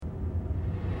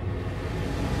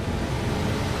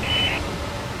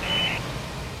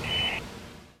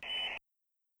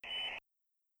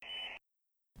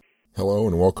Hello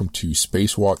and welcome to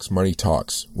Spacewalk's Money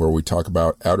Talks, where we talk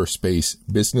about outer space,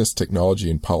 business, technology,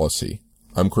 and policy.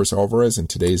 I'm Chris Alvarez, and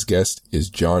today's guest is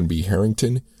John B.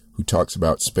 Harrington, who talks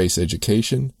about space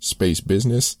education, space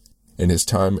business, and his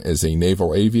time as a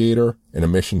naval aviator and a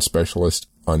mission specialist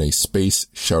on a space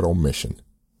shuttle mission.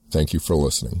 Thank you for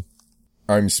listening.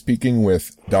 I'm speaking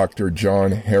with Dr.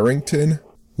 John Harrington,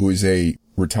 who is a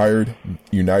retired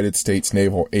United States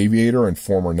naval aviator and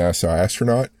former NASA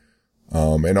astronaut.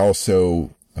 And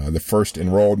also the first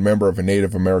enrolled member of a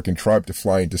Native American tribe to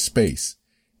fly into space.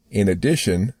 In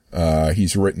addition,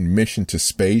 he's written Mission to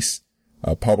Space,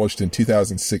 published in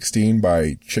 2016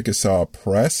 by Chickasaw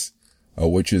Press,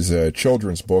 which is a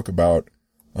children's book about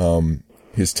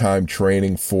his time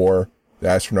training for the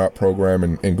astronaut program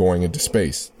and going into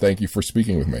space. Thank you for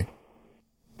speaking with me.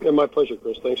 Yeah, my pleasure,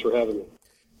 Chris. Thanks for having me.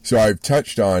 So I've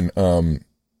touched on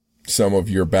some of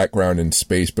your background in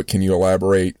space, but can you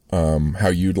elaborate how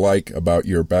you'd like about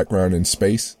your background in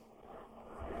space?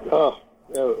 Yeah,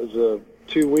 it was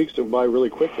 2 weeks that went by really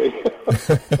quickly.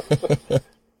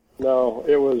 No,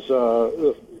 it was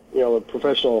the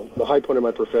high point of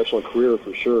my professional career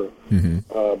for sure.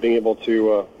 Mm-hmm. Being able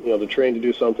to to train to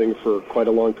do something for quite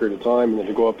a long period of time, and then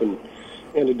to go up and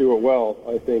to do it well,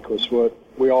 I think was what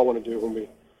we all want to do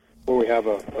when we have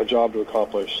a job to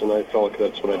accomplish, and I felt like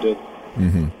that's what I did.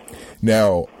 Mm-hmm.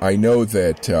 Now, I know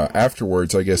that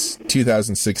afterwards, I guess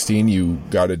 2016, you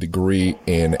got a degree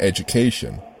in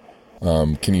education.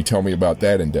 Can you tell me about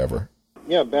that endeavor?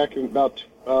 Yeah, back in about,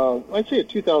 I'd say in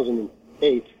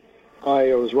 2008,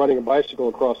 I was riding a bicycle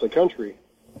across the country,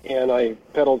 and I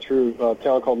pedaled through a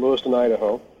town called Lewiston,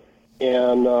 Idaho,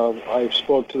 and I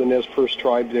spoke to the Nez Perce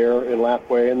tribe there in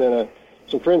Lapwai, and then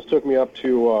some friends took me up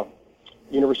to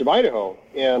University of Idaho,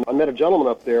 and I met a gentleman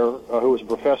up there who was a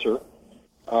professor,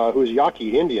 who was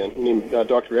Yaqui Indian, named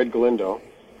Dr. Ed Galindo.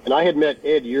 And I had met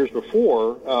Ed years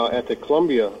before at the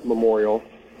Columbia Memorial.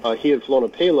 He had flown a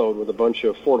payload with a bunch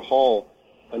of Fort Hall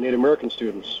Native American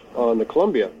students on the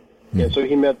Columbia. Mm-hmm. And so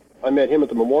I met him at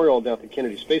the memorial down at the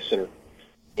Kennedy Space Center.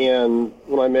 And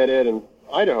when I met Ed in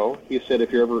Idaho, he said,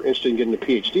 if you're ever interested in getting a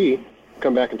PhD,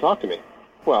 come back and talk to me.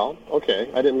 Well,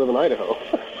 okay, I didn't live in Idaho.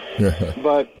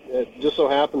 But it just so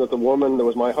happened that the woman that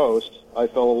was my host, I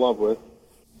fell in love with.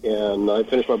 And I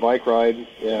finished my bike ride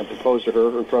and proposed to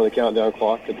her in front of the countdown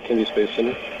clock at the Kennedy Space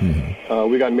Center.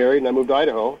 Mm-hmm. We got married, and I moved to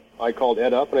Idaho. I called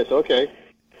Ed up, and I said, okay,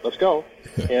 let's go.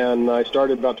 And I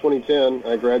started about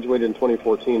 2010. I graduated in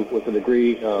 2014 with a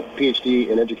degree, PhD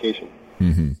in education.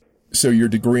 Mm-hmm. So your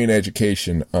degree in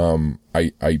education,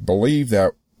 I believe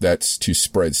that's to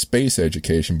spread space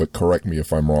education, but correct me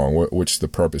if I'm wrong. What's the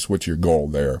purpose? What's your goal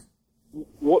there?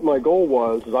 What my goal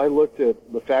was is I looked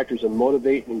at the factors that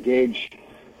motivate and engage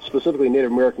specifically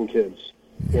Native American kids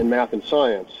in math and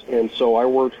science. And so I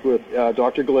worked with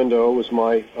Dr. Galindo, was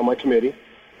on my committee,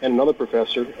 and another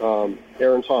professor,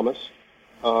 Aaron Thomas.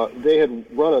 They had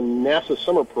run a NASA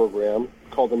summer program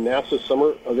called the NASA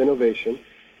Summer of Innovation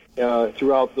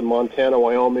throughout the Montana,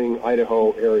 Wyoming,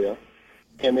 Idaho area.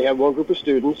 And they had one group of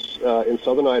students in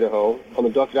southern Idaho on the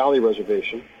Duck Valley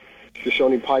Reservation,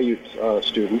 Shoshone Paiute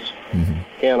students. Mm-hmm.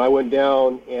 And I went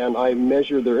down and I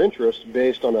measured their interest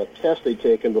based on a test they'd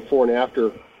taken before and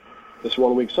after this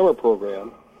 1 week summer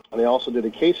program. And I also did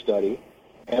a case study,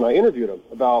 and I interviewed them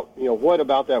about, what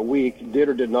about that week did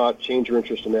or did not change your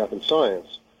interest in math and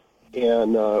science.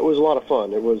 And it was a lot of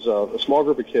fun. It was a small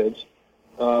group of kids,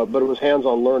 but it was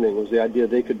hands-on learning. It was the idea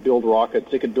they could build rockets,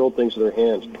 they could build things with their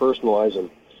hands, personalize them.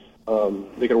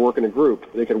 They could work in a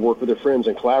group. They could work with their friends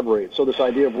and collaborate. So this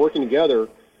idea of working together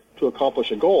to accomplish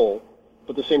a goal,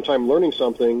 but at the same time learning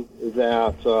something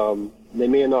that they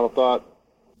may not have thought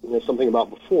something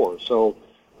about before. So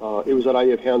it was that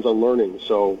idea of hands-on learning.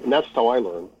 And that's how I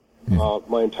learned.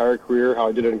 My entire career, how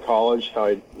I did it in college, how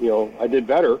I did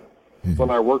better when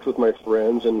I worked with my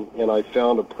friends and I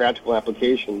found a practical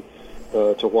application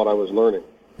to what I was learning.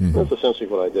 Mm-hmm. That's essentially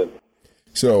what I did.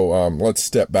 So let's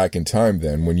step back in time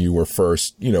then. When you were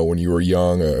first, when you were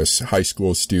young, a high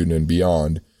school student and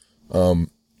beyond, as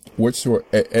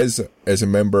a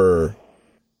member,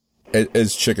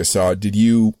 as Chickasaw, did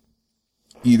you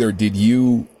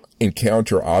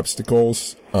encounter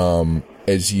obstacles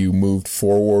as you moved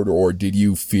forward, or did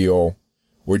you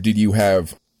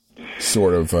have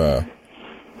sort of a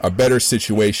better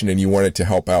situation and you wanted to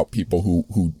help out people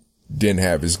who didn't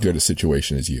have as good a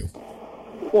situation as you?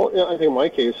 Well, I think in my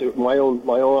case, my own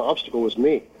obstacle was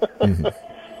me. Mm-hmm.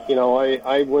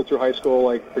 I went through high school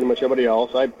like pretty much everybody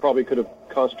else. I probably could have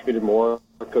concentrated more.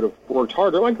 I could have worked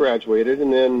harder. I graduated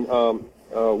and then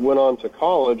went on to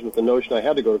college with the notion I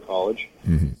had to go to college.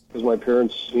 Mm-hmm. because my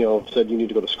parents, said you need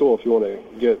to go to school if you want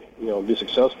to get, be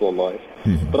successful in life.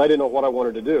 But I didn't know what I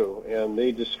wanted to do, and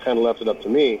they just kind of left it up to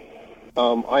me.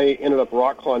 I ended up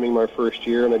rock climbing my first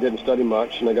year, and I didn't study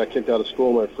much, and I got kicked out of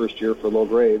school my first year for low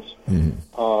grades.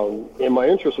 And my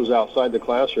interest was outside the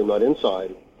classroom, not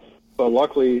inside. But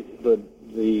luckily,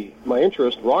 my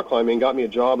interest, rock climbing, got me a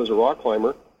job as a rock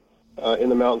climber in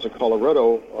the mountains of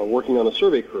Colorado, working on a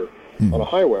survey crew on a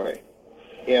highway.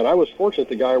 And I was fortunate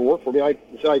the guy who worked for me,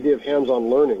 this idea of hands-on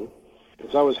learning,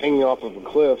 because I was hanging off of a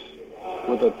cliff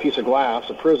with a piece of glass,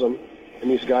 a prism,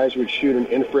 and these guys would shoot an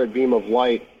infrared beam of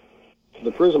light to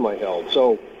the prism I held.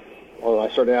 So I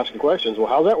started asking questions. Well,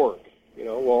 how's that work?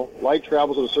 Light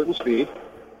travels at a certain speed,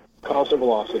 constant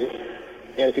velocity,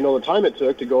 and if you know the time it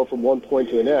took to go from one point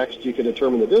to the next, you can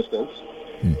determine the distance.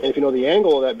 And if you know the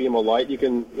angle of that beam of light, you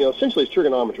can, essentially it's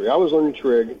trigonometry. I was learning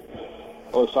trig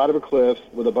on the side of a cliff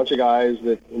with a bunch of guys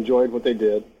that enjoyed what they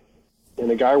did. And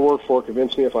the guy I worked for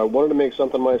convinced me if I wanted to make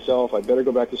something myself, I better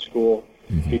go back to school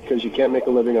because you can't make a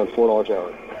living on $4 an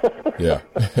hour. Yeah.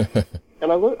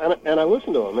 And I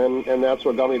listened to him, and that's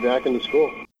what got me back into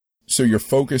school. So your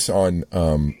focus on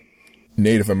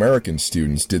Native American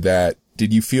students,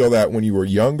 did you feel that when you were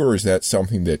younger, or is that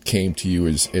something that came to you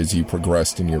as you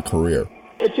progressed in your career?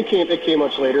 It came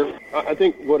much later. I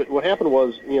think what happened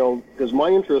was, because my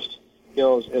interest,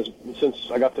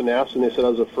 since I got to NASA and they said I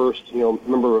was the first,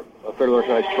 member of a federally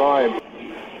recognized tribe,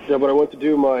 that when I went to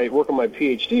do work on my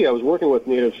PhD, I was working with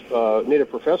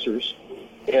Native professors,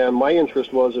 and my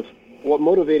interest was what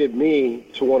motivated me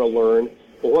to want to learn,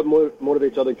 or what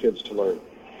motivates other kids to learn.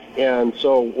 And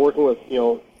so working with,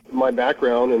 my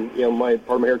background and, my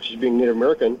part of my heritage being Native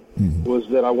American was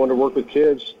that I wanted to work with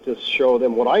kids to show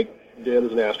them what I did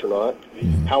as an astronaut,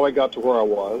 how I got to where I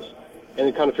was, and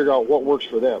then kind of figure out what works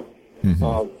for them.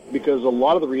 Because a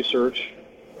lot of the research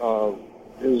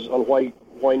is on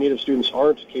why Native students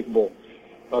aren't capable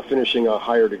of finishing a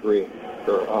higher degree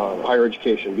or higher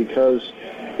education, because,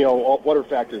 what are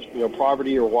factors,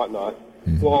 poverty or whatnot.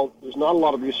 Well, there's not a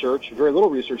lot of research, very little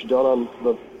research done on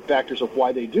the factors of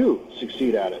why they do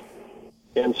succeed at it.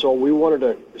 And so we wanted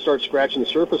to start scratching the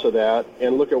surface of that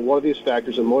and look at what are these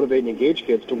factors that motivate and engage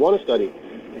kids to want to study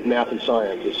math and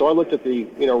science. And so I looked at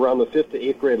around the 5th to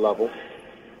 8th grade level,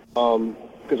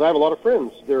 because I have a lot of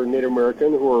friends. They're Native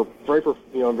American who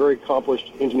are very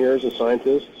accomplished engineers and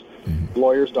scientists,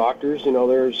 lawyers, doctors.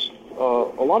 There's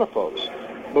a lot of folks.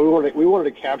 But we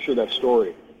wanted to capture that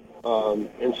story.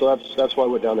 And so that's why I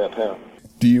went down that path.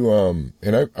 Do you,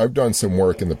 and I've done some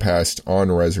work in the past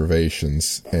on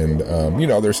reservations, and,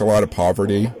 there's a lot of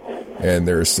poverty, and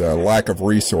there's a lack of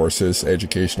resources,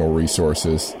 educational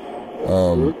resources.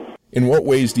 In what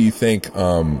ways do you think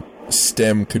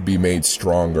STEM could be made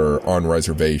stronger on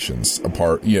reservations,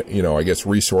 apart, I guess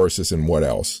resources and what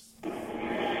else?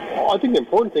 Well, I think the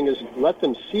important thing is let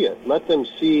them see it. Let them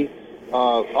see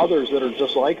others that are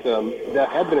just like them that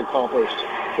have been accomplished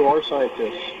who are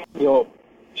scientists.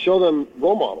 Show them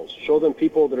role models. Show them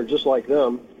people that are just like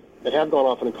them that have gone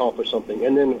off and accomplished something,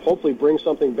 and then hopefully bring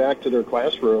something back to their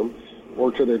classroom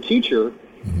or to their teacher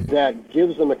that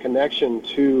gives them a connection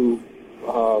to,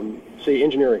 say,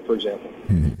 engineering, for example.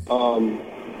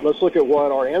 Let's look at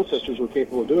what our ancestors were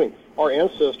capable of doing. Our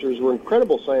ancestors were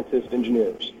incredible scientists,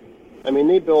 engineers. I mean,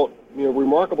 they built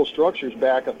remarkable structures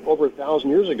back over 1,000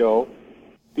 years ago,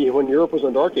 when Europe was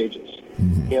in the Dark Ages.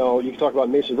 You can talk about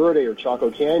Mesa Verde or Chaco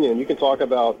Canyon. You can talk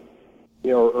about,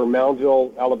 or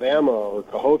Moundville, Alabama, or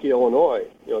Cahokia, Illinois.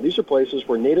 These are places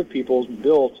where Native peoples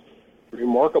built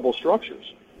remarkable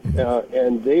structures.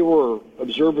 And they were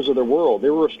observers of their world. They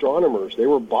were astronomers. They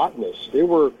were botanists. They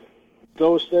were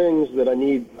those things that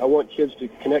I want kids to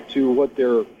connect to what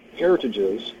their heritage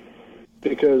is,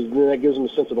 because then that gives them a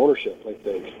sense of ownership, I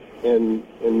think. And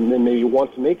then maybe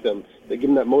want to make them, they give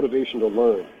them that motivation to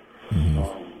learn.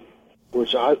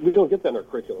 Which we don't get that in our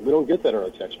curriculum. We don't get that in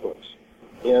our textbooks.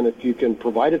 And if you can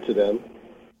provide it to them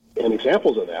and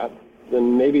examples of that,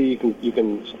 then maybe you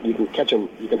can catch them,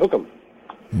 you can hook them,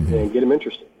 and get them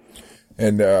interested.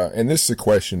 And this is a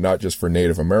question not just for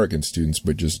Native American students,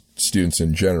 but just students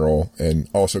in general, and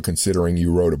also considering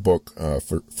you wrote a book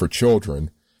for children.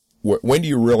 When do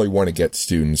you really want to get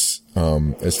students,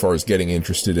 as far as getting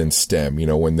interested in STEM?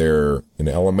 When they're in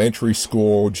elementary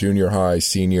school, junior high,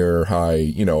 senior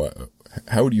high,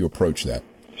 how do you approach that?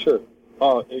 Sure.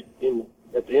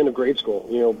 At the end of grade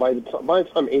school, by the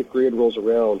time 8th grade rolls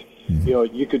around,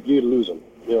 you'd lose them.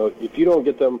 If you don't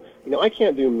get them, I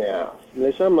can't do math. And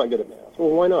they say, I'm not good at math.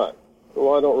 Well, why not?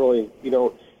 Well, I don't really,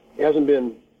 it hasn't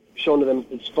been shown to them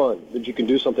it's fun, that you can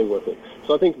do something with it.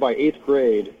 So I think by 8th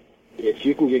grade, if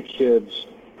you can get kids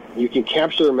you can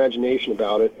capture their imagination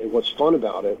about it and what's fun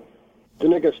about it,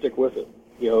 then they're going to stick with it.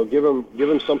 Give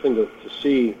them something to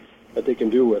see that they can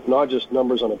do with, not just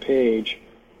numbers on a page,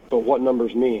 but what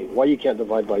numbers mean, why you can't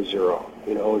divide by zero,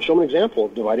 and show them an example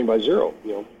of dividing by zero.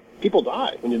 People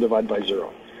die when you divide by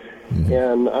zero. Mm-hmm.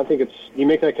 And I think you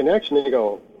make that connection and you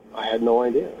go, I had no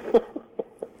idea.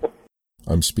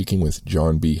 I'm speaking with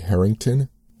John B. Harrington,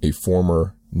 a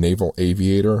former naval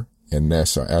aviator and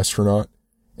NASA astronaut,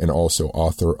 and also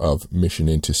author of Mission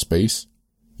into Space.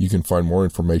 You can find more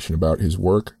information about his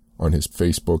work on his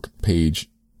Facebook page,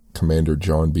 Commander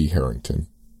John B. Harrington.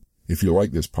 If you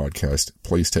like this podcast,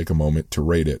 please take a moment to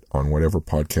rate it on whatever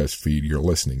podcast feed you're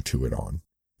listening to it on.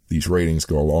 These ratings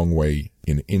go a long way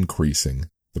in increasing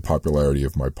the popularity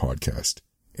of my podcast,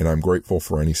 and I'm grateful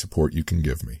for any support you can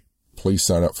give me. Please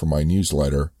sign up for my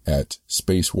newsletter at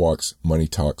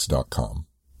spacewalksmoneytalks.com.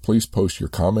 Please post your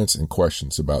comments and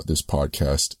questions about this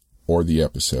podcast or the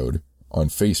episode on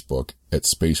Facebook at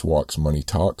Spacewalks Money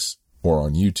Talks or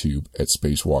on YouTube at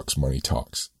Spacewalks Money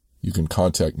Talks. You can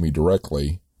contact me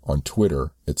directly on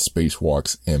Twitter at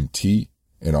SpacewalksMT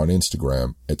and on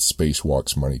Instagram at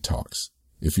Spacewalks Money Talks.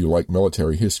 If you like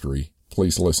military history,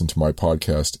 please listen to my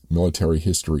podcast, Military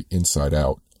History Inside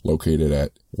Out, located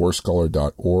at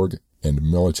warscholar.org and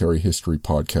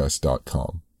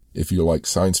militaryhistorypodcast.com. If you like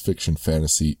science fiction,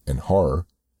 fantasy, and horror,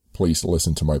 please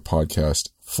listen to my podcast,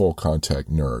 Full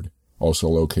Contact Nerd, also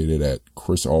located at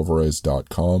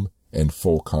chrisalvarez.com and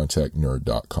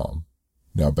fullcontactnerd.com.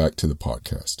 Now back to the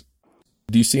podcast.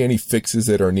 Do you see any fixes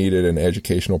that are needed in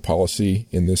educational policy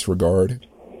in this regard?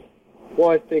 Well,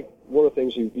 I think one of the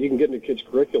things you can get into kids'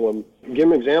 curriculum, give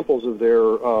them examples of their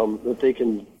that they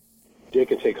can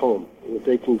take home. That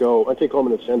they can go. I take home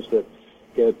in the sense that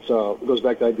it goes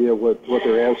back to the idea of what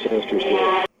their ancestors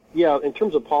did. Yeah, in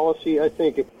terms of policy, I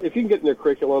think if you can get in their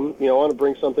curriculum, I want to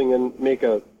bring something and make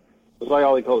as I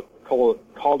always called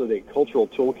it, a cultural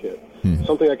toolkit.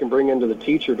 Something I can bring into the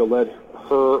teacher to let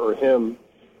her or him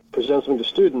present something to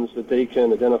students that they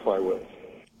can identify with.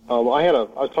 I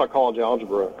was taught college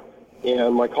algebra,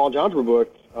 and my college algebra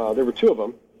book, there were two of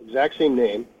them, exact same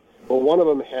name, but one of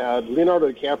them had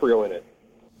Leonardo DiCaprio in it.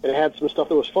 It had some stuff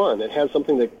that was fun. It had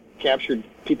something that captured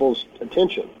people's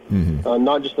attention,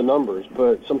 not just the numbers,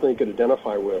 but something they could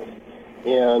identify with.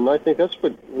 And I think that's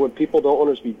what people don't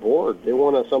want is to be bored. They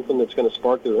want something that's going to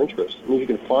spark their interest. And if you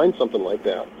can find something like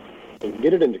that and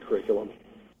get it into curriculum,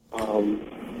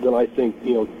 then I think,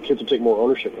 kids will take more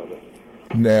ownership of it.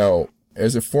 Now,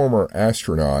 as a former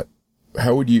astronaut,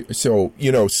 how would you,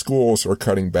 schools are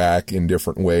cutting back in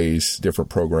different ways, different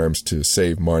programs to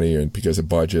save money and because of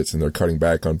budgets, and they're cutting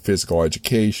back on physical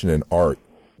education and art.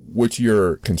 What's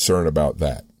your concern about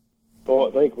that? Well,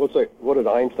 I think, what did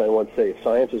Einstein once say?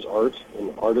 Science is art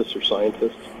and artists are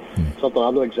scientists. Something, I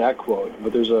don't know the exact quote,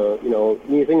 but there's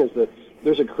neat thing is that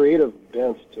there's a creative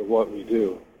bent to what we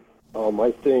do.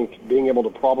 I think being able to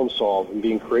problem solve and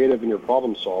being creative in your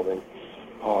problem solving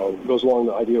goes along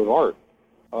the idea of art.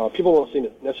 People don't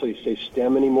necessarily say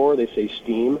STEM anymore; they say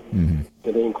STEAM, and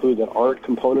they include that art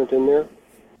component in there.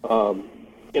 I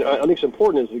think it's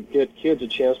important is to get kids a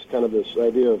chance to kind of this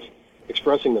idea of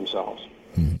expressing themselves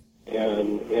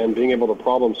and being able to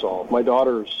problem solve. My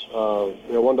daughter's,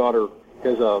 one daughter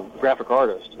is a graphic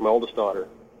artist. My oldest daughter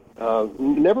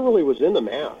never really was into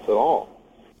math at all.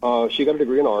 She got a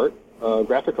degree in art,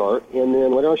 graphic art, and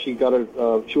then later on she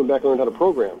went back and learned how to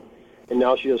program. And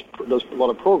now she does a lot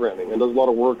of programming and does a lot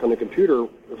of work on the computer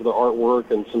for the artwork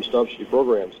and some stuff she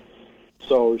programs.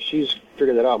 So she's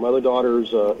figured that out. My other daughter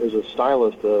is a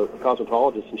stylist, a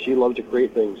cosmetologist, and she loves to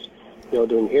create things,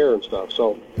 doing hair and stuff.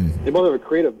 So they both have a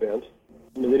creative bent.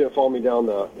 They didn't follow me down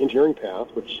the engineering path,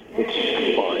 which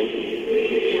is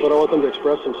fine. But I want them to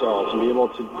express themselves and be able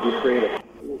to be creative.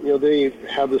 They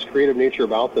have this creative nature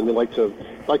about them. They like to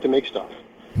make stuff.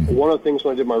 One of the things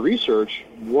when I did my research,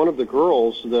 one of the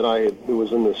girls who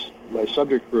was in my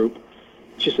subject group,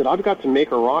 she said, I've got to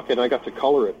make a rocket, and I got to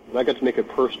color it, and I got to make it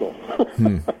personal.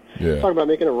 Yeah. Talk about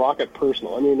making a rocket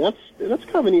personal. I mean, that's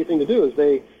kind of a neat thing to do, is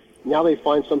they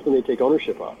find something they take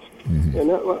ownership of.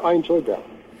 And I enjoyed that.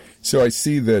 So I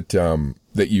see that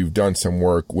you've done some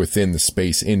work within the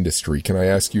space industry. Can I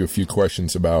ask you a few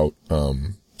questions about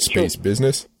space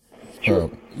business?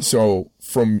 Sure. So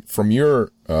from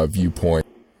your viewpoint,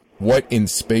 what in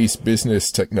space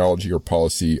business, technology, or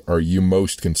policy are you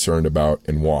most concerned about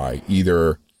and why,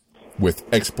 either with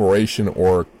exploration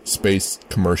or space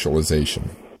commercialization?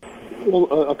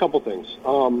 Well, a couple things.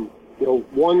 One,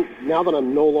 now that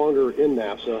I'm no longer in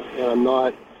NASA and I'm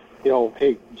not,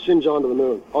 hey, send John to the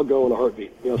moon, I'll go in a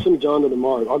heartbeat. Send John to the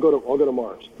Mars, I'll go to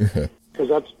Mars. because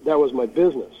that was my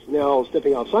business. Now,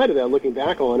 stepping outside of that, looking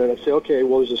back on it, I say, okay,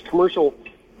 well, there's this commercial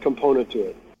component to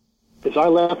it. As I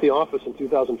left the office in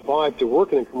 2005 to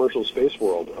work in a commercial space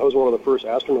world, I was one of the first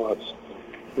astronauts.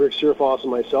 Rick Searfoss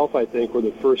and myself, I think, were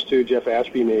the first two, Jeff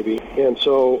Ashby maybe. And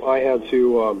so I had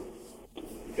to,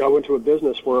 I went to a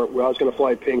business where I was going to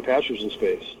fly paying passengers in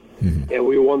space. Mm-hmm. And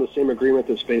we won the same agreement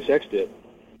that SpaceX did.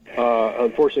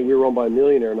 Unfortunately, we were owned by a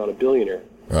millionaire, not a billionaire.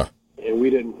 And we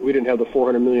didn't have the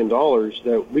 $400 million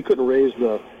that we couldn't raise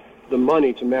the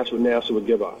money to match what NASA would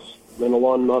give us. And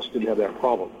Elon Musk didn't have that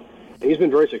problem. And he's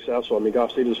been very successful. I mean,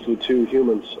 gosh, they just flew 2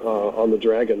 humans on the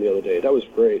Dragon the other day. That was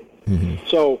great. Mm-hmm.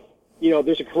 So,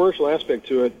 there's a commercial aspect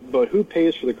to it, but who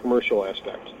pays for the commercial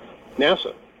aspect?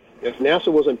 NASA. If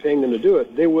NASA wasn't paying them to do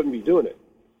it, they wouldn't be doing it.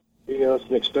 It's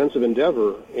an expensive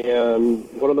endeavor, and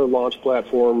what other launch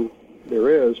platform there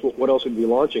is, what else would be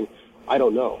launching, I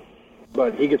don't know.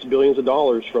 But he gets billions of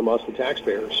dollars from us, the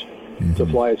taxpayers, mm-hmm. to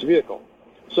fly his vehicle.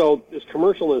 So it's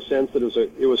commercial in the sense that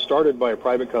it was started by a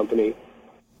private company.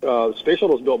 Space Shuttle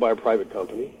was built by a private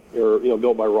company, or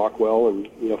built by Rockwell and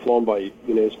flown by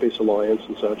United Space Alliance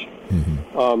and such.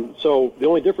 Mm-hmm. So the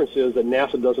only difference is that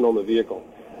NASA doesn't own the vehicle.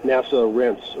 NASA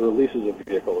rents or leases a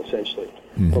vehicle essentially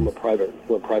mm-hmm. from a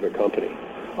private company.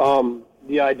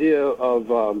 The idea of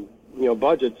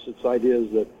budgets, its idea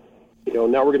is that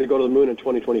now we're going to go to the moon in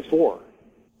 2024.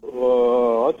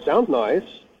 That sounds nice.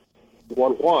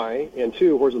 One, why? And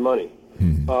two, where's the money?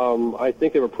 Mm-hmm. I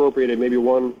think they've appropriated maybe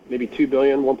 $2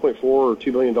 billion, 1.4 or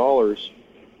 $2 billion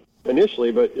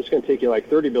initially, but it's going to take you like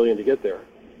 $30 billion to get there,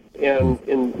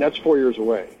 and that's 4 years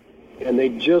away. And they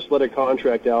just let a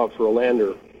contract out for a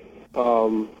lander.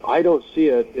 I don't see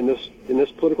it in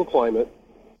this political climate.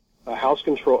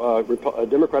 A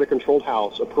Democratic-controlled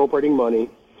House appropriating money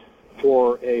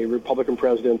for a Republican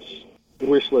president's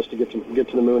wish list to get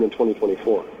to the moon in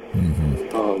 2024.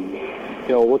 Mm-hmm.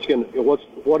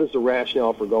 What is the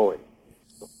rationale for going?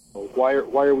 Why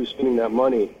are we spending that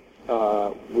money?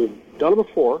 We've done it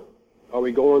before. Are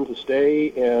we going to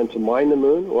stay and to mine the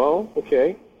moon? Well,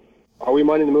 okay. Are we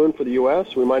mining the moon for the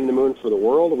U.S.? Are we mining the moon for the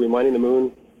world? Are we mining the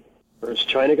moon, or is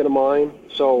China going to mine?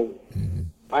 So mm-hmm.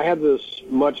 I have this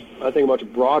much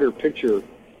broader picture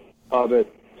of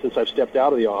it since I've stepped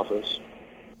out of the office,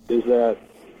 is that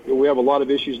we have a lot of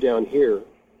issues down here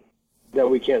that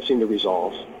we can't seem to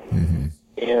resolve. Mm-hmm.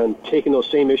 And taking those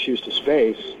same issues to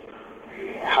space,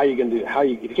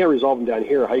 if you can't resolve them down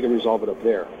here, how are you going to resolve it up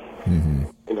there? Mm-hmm.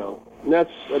 And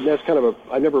that's kind of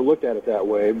I never looked at it that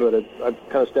way, but I've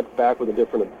kind of stepped back with a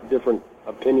different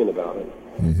opinion about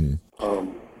it.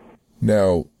 Mm-hmm.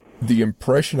 Now, the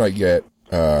impression I get,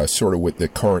 sort of with the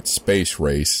current space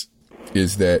race,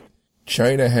 is that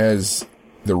China has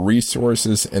the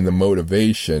resources and the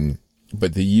motivation,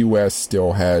 but the U.S.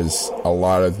 still has a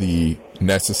lot of the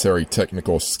necessary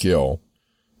technical skill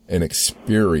and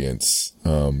experience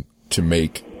to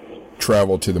make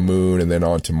travel to the moon and then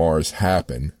on to Mars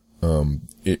happen.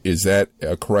 Is that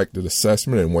a correct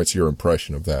assessment, and what's your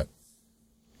impression of that?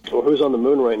 Well, who's on the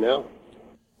moon right now?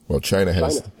 Well, China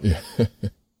has. Yeah.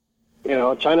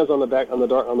 China's on the back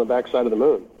side of the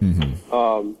moon. Mm-hmm.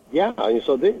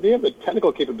 So they have the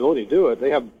technical capability to do it. They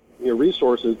have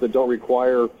resources that don't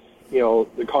require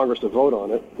the Congress to vote on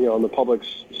it, and the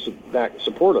public's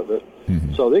support of it.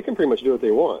 Mm-hmm. So they can pretty much do what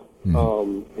they want.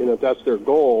 Mm-hmm. If that's their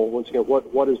goal, once again,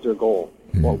 what is their goal?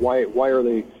 Mm-hmm. Why are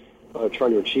they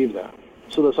trying to achieve that?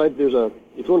 So if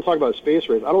you want to talk about a space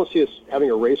race, I don't see us having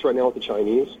a race right now with the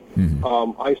Chinese.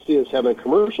 Mm-hmm. I see us having a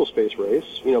commercial space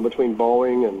race, between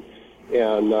Boeing and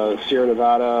Sierra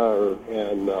Nevada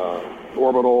and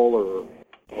Orbital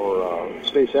or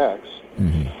SpaceX.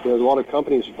 Mm-hmm. There's a lot of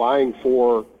companies vying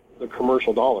for the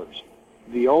commercial dollars.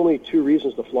 The only two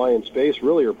reasons to fly in space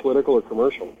really are political or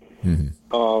commercial.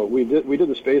 Mm-hmm. We did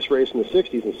the space race in the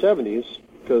 60s and 70s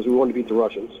because we wanted to beat the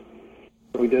Russians.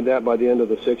 We did that by the end of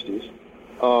the 60s.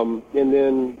 And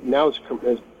then now it's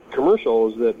commercial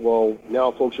is that,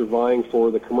 now folks are vying for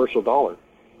the commercial dollar.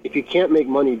 If you can't make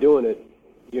money doing it,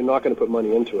 you're not going to put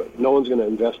money into it. No one's going to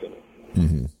invest in it.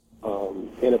 Mm-hmm.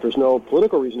 And if there's no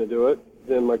political reason to do it,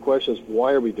 then my question is,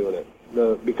 why are we doing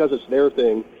it? Because it's their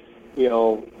thing,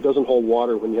 doesn't hold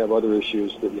water when you have other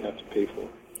issues that you have to pay for.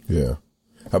 Yeah.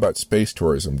 How about space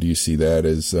tourism? Do you see that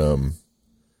as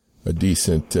a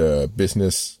decent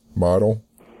business model?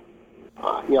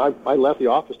 I left the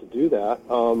office to do that,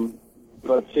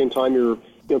 but at the same time,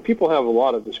 people have a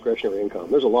lot of discretionary income.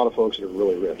 There's a lot of folks that are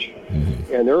really rich,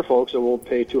 mm-hmm. and there are folks that will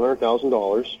pay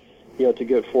 $200,000, to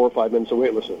get 4 or 5 minutes of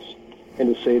weightlessness,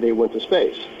 and to say they went to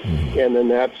space, mm-hmm. and then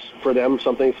that's for them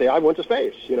something to say I went to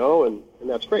space, and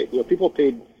that's great. People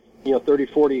paid, $30,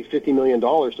 $40, $50 million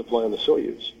to fly on the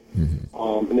Soyuz,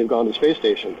 and they've gone to the space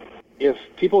station. If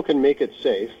people can make it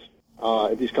safe,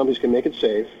 if these companies can make it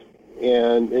safe,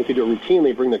 and they can do it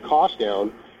routinely, bring the cost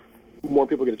down, more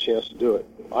people get a chance to do it.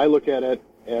 I look at it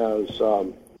as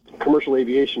commercial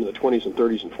aviation in the 20s and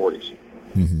 30s and 40s.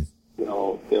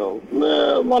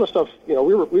 A lot of stuff.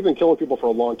 We've been killing people for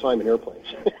a long time in airplanes.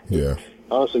 Yeah.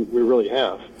 Honestly, we really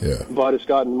have. Yeah. But it's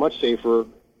gotten much safer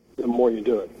the more you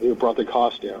do it. It brought the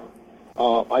cost down.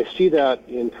 I see that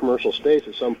in commercial space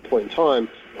at some point in time.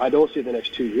 I don't see it the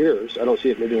next 2 years. I don't see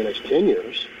it maybe in the next 10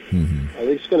 years. I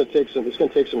think it's going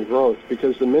to take some growth,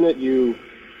 because the minute you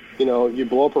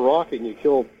blow up a rocket and you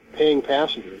kill paying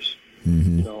passengers,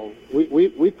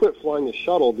 we quit flying the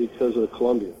shuttle because of the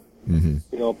Columbia.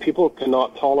 People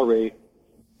cannot tolerate,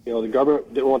 the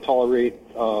government didn't want to tolerate,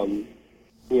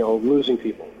 losing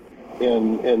people.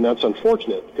 And that's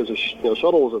unfortunate, because the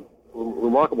shuttle was a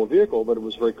remarkable vehicle, but it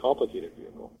was a very complicated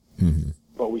vehicle.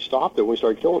 But we stopped it when we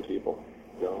started killing people,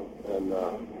 and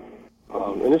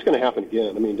it's going to happen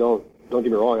again. I mean, don't get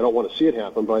me wrong, I don't want to see it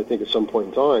happen, but I think at some point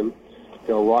in time,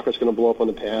 a rocket's going to blow up on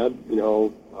the pad.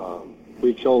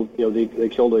 We killed, they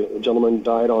killed a gentleman who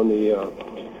died on the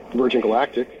Virgin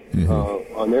Galactic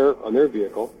on their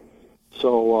vehicle.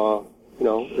 So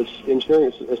it's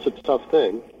engineering. It's a tough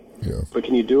thing. Yeah. But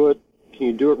can you do it? Can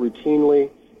you do it routinely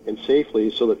and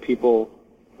safely so that people,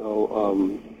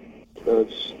 you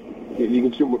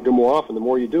can do more often. The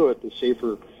more you do it, the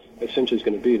safer essentially it's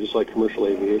going to be, just like commercial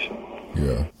aviation.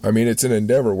 Yeah. I mean, it's an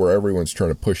endeavor where everyone's trying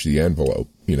to push the envelope,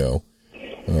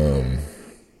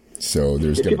 so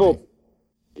there's going to be...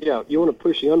 Yeah, you want to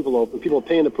push the envelope, and people are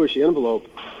paying to push the envelope.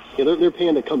 They're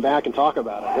paying to come back and talk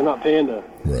about it. They're not paying to...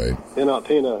 Right. They're not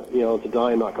paying to, to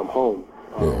die and not come home.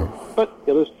 Yeah. But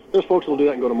there's folks who will do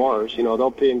that and go to Mars.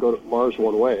 They'll pay and go to Mars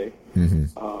one way.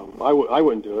 I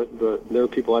wouldn't do it, but there are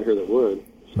people out here that would.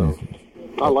 So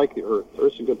I like the Earth.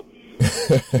 Earth's a good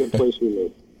place we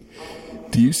live.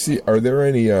 Are there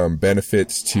any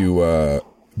benefits to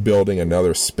building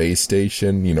another space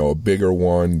station? A bigger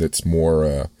one that's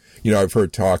more. I've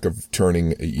heard talk of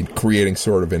creating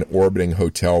sort of an orbiting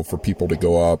hotel for people to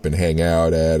go up and hang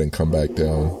out at and come back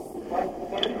down.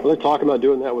 Well, they're talking about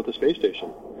doing that with the space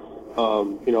station.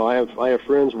 I have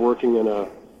friends working in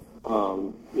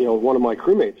one of my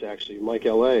crewmates, actually, Mike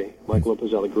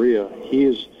Lopez Alegria. He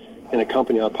is in a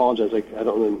company. I apologize, I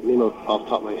don't know the name off the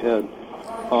top of my head.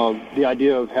 The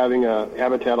idea of having a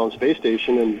habitat on space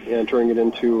station and turning it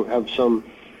into have some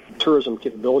tourism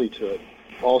capability to it.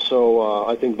 Also,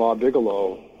 I think Bob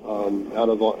Bigelow out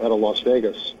of Las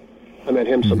Vegas. I met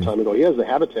him some time ago. He has the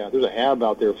habitat. There's a hab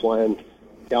out there flying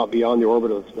out beyond the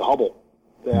orbit of the Hubble.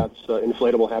 That's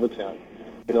inflatable habitat.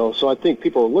 So I think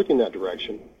people are looking that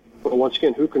direction. But once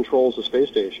again, who controls the space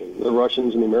station? The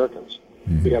Russians and the Americans.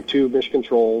 We have two mission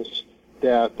controls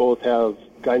that both have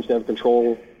guidance and have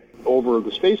control over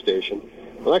the space station.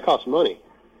 Well, that costs money.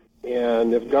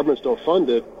 And if governments don't fund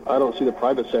it, I don't see the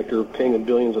private sector paying the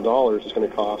billions of dollars it's going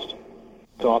to cost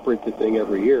to operate the thing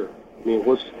every year. I mean,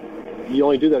 you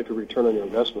only do that if you return on your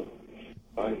investment.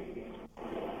 Right?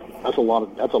 That's a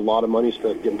lot of money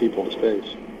spent getting people to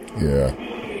space. Yeah.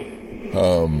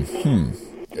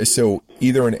 So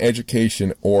either an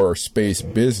education or space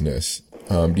business,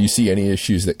 do you see any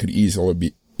issues that could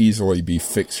easily be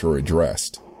fixed or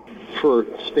addressed? For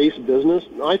space business,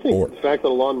 I think the fact that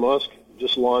Elon Musk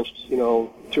just launched,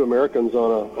 two Americans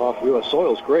off U.S.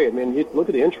 soil is great. I mean, you look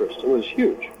at the interest; it was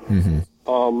huge.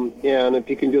 And if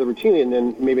you can do it routinely, and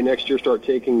then maybe next year start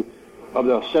taking of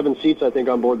the 7 seats I think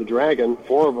on board the Dragon,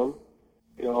 4 of them,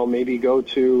 maybe go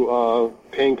to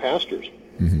paying passengers.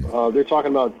 They're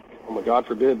talking about, oh my God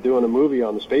forbid, doing a movie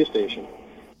on the space station.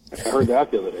 I heard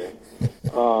that the other day.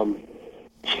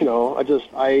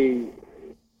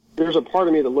 There's a part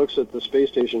of me that looks at the space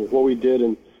station, what we did,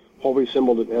 and what we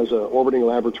assembled it as an orbiting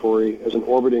laboratory, as an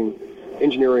orbiting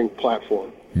engineering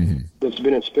platform that's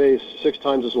been in space 6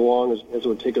 times as long as it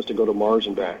would take us to go to Mars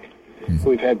and back.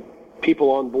 We've had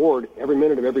people on board every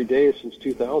minute of every day since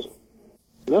 2000.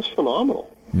 And that's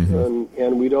phenomenal.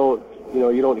 And we don't,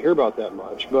 you don't hear about that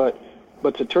much. But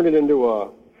to turn it into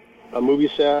a movie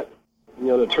set,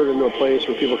 to turn it into a place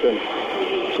where people can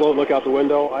float and look out the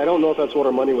window, I don't know if that's what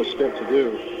our money was spent to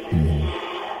do.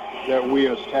 That we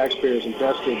as taxpayers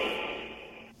invested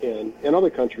in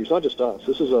other countries, not just us.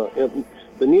 This is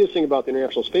the neatest thing about the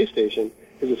International Space Station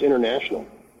is it's international.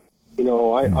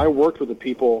 I worked with the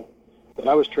people that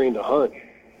I was trained to hunt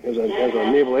as a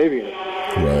naval aviator.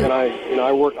 Right. And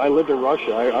I lived in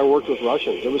Russia. I worked with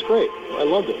Russians. It was great. I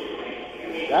loved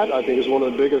it. That, I think, is one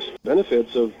of the biggest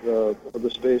benefits of the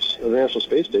International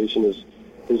Space Station is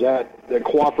that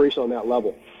cooperation on that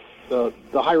level. The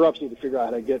higher ups need to figure out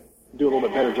how to get do a little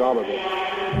bit better job of it.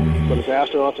 But as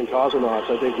astronauts and cosmonauts,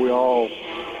 I think we all,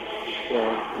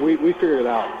 we figured it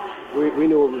out. We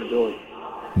knew what we were doing.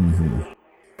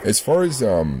 As far as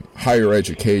higher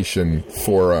education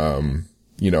for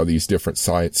these different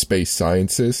space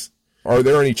sciences, are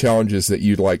there any challenges that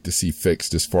you'd like to see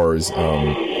fixed as far as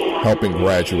helping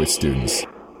graduate students?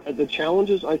 The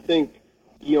challenges, I think,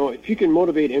 if you can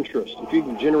motivate interest, if you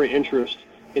can generate interest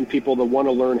in people that want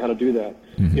to learn how to do that.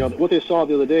 What they saw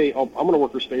the other day, I'm going to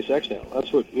work for SpaceX now.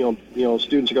 That's what,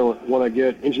 students are going to want to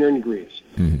get engineering degrees.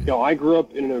 I grew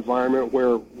up in an environment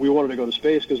where we wanted to go to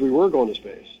space because we were going to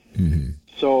space.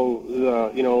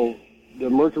 So the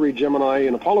Mercury, Gemini,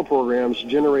 and Apollo programs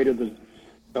generated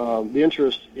the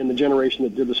interest in the generation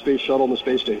that did the space shuttle and the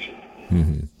space station.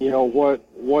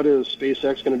 What is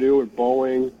SpaceX going to do with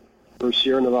Boeing or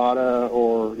Sierra Nevada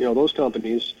or those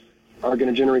companies are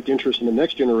going to generate the interest in the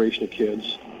next generation of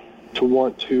kids to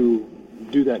want to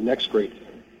do that next great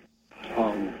thing.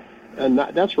 And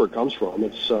that's where it comes from.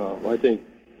 It's I think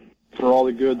for all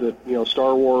the good that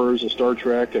Star Wars and Star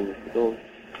Trek and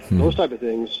those type of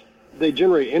things, they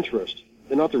generate interest.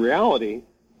 They're not the reality,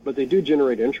 but they do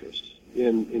generate interest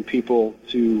in people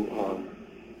to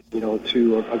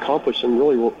accomplish some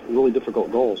really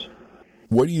difficult goals.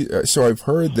 What do you? So I've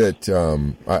heard that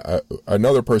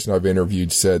another person I've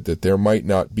interviewed said that there might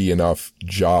not be enough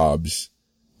jobs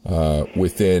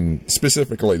within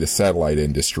specifically the satellite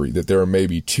industry. That there are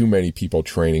maybe too many people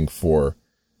training for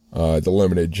the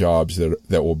limited jobs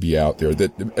that will be out there.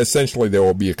 That essentially there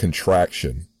will be a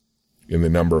contraction in the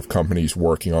number of companies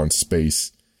working on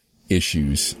space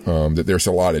issues. That there's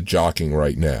a lot of jockeying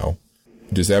right now.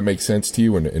 Does that make sense to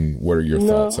you? And what are your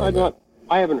thoughts on that?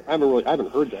 I haven't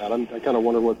heard that. I kind of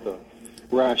wonder what the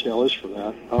rationale is for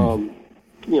that.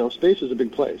 Space is a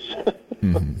big place.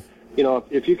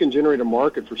 If you can generate a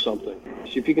market for something,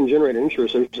 if you can generate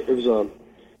interest, there's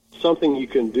something you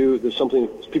can do. There's something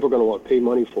people are going to want to pay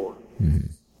money for.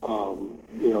 I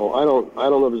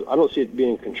don't see it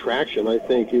being a contraction. I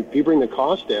think if you bring the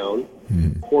cost down,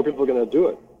 more people are going to do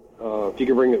it. If you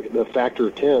can bring the factor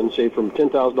of 10, say from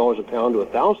 $10,000 a pound to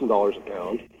 $1,000 a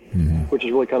pound, which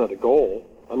is really kind of the goal.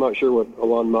 I'm not sure what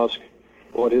Elon Musk,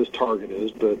 what his target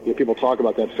is, but people talk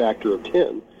about that factor of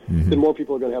 10. Then more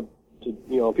people are going to have to,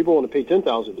 people want to pay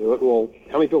 $10,000 to do it. Well,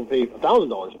 how many people pay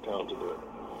 $1,000 a pound to do it?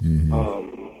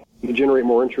 You generate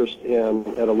more interest and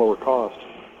at a lower cost.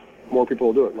 More people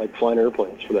will do it, like flying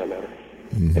airplanes, for that matter.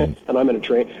 And I'm in a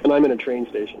train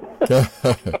station.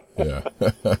 Yeah.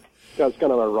 That's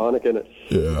kind of ironic, isn't it?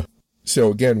 Yeah.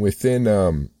 So again, within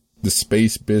the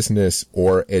space business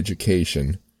or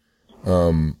education,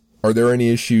 are there any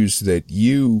issues that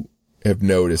you have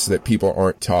noticed that people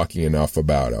aren't talking enough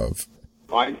about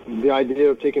the idea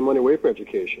of taking money away from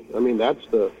education. I mean, that's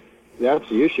the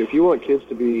issue. If you want kids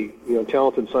to be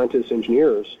talented scientists,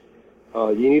 engineers,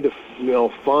 you need to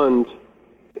fund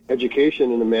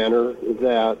education in a manner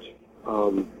that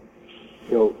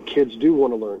kids do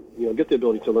want to learn. Get the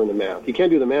ability to learn the math. You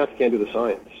can't do the math, you can't do the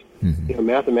science.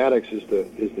 Mathematics is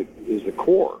the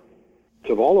core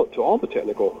to all the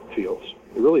technical fields.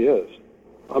 It really is.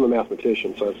 I'm a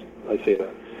mathematician, so I say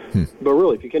that. But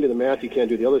really, if you can't do the math, you can't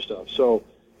do the other stuff. So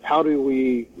how do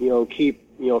we keep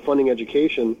funding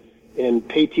education and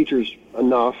pay teachers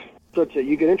enough such that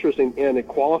you get interesting and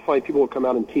qualified people will come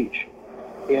out and teach,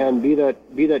 and be that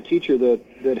teacher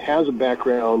that has a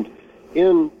background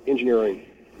in engineering,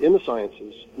 in the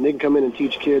sciences, and they can come in and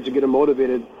teach kids and get them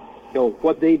motivated,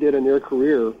 what they did in their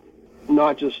career,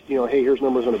 not just, hey, here's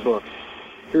numbers in a book.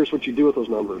 Here's what you do with those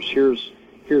numbers. Here's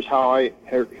how as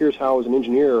an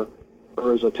engineer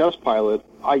or as a test pilot,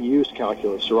 I used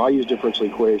calculus, or I used differential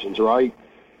equations, or I,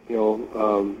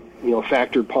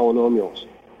 factored polynomials.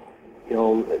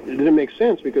 It didn't make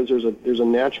sense because there's a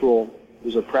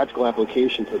practical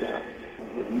application to that.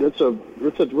 It's a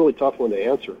really tough one to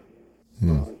answer.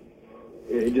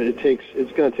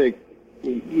 It's going to take,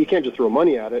 you can't just throw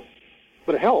money at it,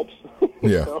 but it helps.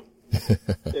 Yeah.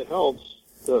 It helps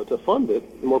to fund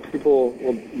it. More people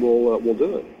will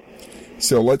do it.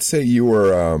 So let's say you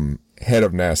were head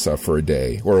of NASA for a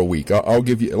day or a week. I'll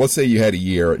give you, let's say you had a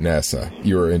year at NASA.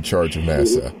 You were in charge of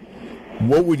NASA.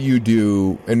 What would you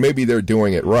do, and maybe they're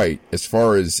doing it right, as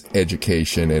far as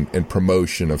education and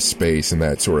promotion of space and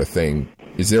that sort of thing?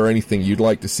 Is there anything you'd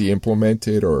like to see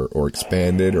implemented or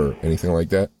expanded or anything like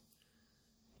that?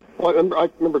 Well, I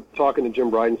remember talking to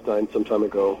Jim Bridenstine some time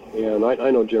ago, and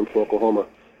I know Jim from Oklahoma,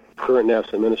 current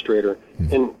NASA administrator.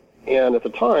 And at the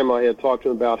time, I had talked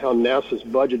to him about how NASA's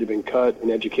budget had been cut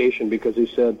in education because he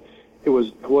said it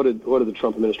was, what did the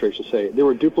Trump administration say? They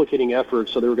were duplicating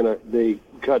efforts, so they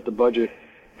cut the budget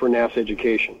for NASA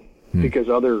education. because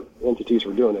other entities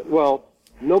were doing it. Well,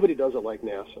 nobody does it like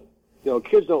NASA.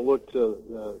 Kids don't look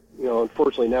to,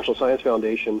 unfortunately, National Science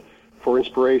Foundation for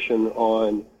inspiration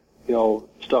on,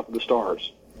 stuff with the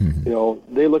stars.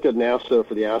 Mm-hmm. They look at NASA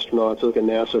for the astronauts, they look at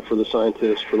NASA for the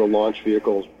scientists, for the launch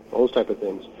vehicles, those type of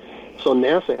things. So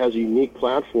NASA has a unique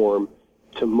platform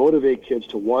to motivate kids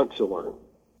to want to learn.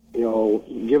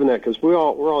 Given that, because we're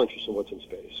all interested in what's in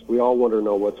space. We all want to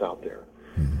know what's out there.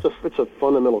 Mm-hmm. It's a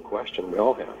fundamental question we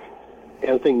all have.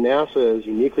 And I think NASA is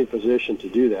uniquely positioned to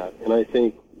do that. And I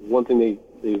think one thing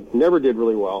they never did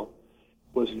really well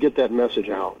was get that message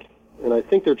out. And I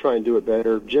think they're trying to do it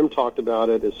better. Jim talked about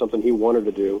it as something he wanted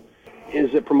to do.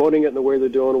 Is it promoting it in the way they're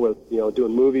doing with,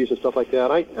 doing movies and stuff like that?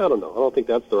 I don't know. I don't think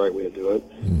that's the right way to do it.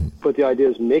 Mm-hmm. But the idea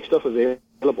is make stuff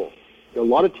available. A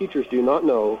lot of teachers do not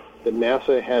know that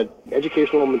NASA had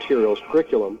educational materials,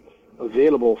 curriculum,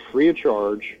 available free of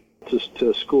charge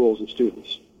to schools and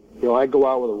students. I go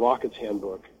out with a rockets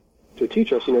handbook to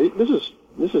teach us, this is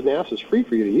NASA's free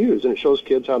for you to use, and it shows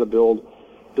kids how to build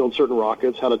certain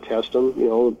rockets, how to test them,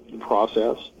 the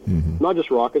process. Mm-hmm. Not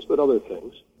just rockets, but other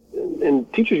things.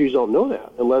 And teachers usually don't know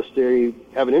that unless they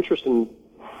have an interest in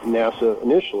NASA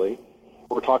initially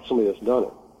or talk to somebody that's done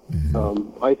it.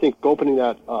 Mm-hmm. I think opening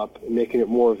that up and making it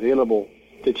more available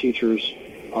to teachers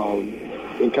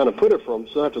and kind of put it for them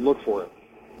so they have to look for it.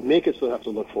 Make it so they have to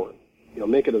look for it.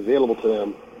 Make it available to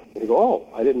them. And they go, oh,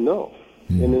 I didn't know.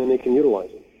 Mm-hmm. And then they can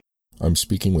utilize it. I'm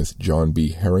speaking with John B.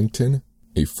 Harrington,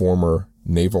 a former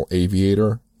naval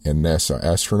aviator and NASA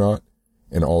astronaut,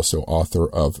 and also author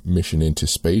of Mission into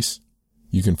Space.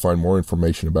 You can find more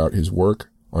information about his work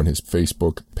on his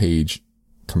Facebook page,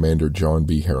 Commander John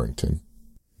B. Harrington.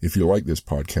 If you like this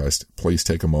podcast, please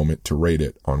take a moment to rate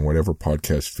it on whatever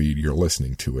podcast feed you're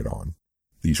listening to it on.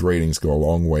 These ratings go a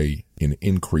long way in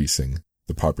increasing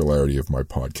the popularity of my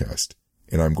podcast,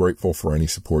 and I'm grateful for any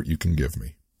support you can give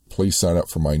me. Please sign up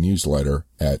for my newsletter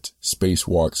at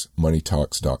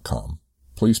spacewalksmoneytalks.com.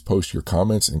 Please post your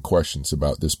comments and questions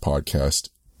about this podcast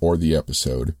or the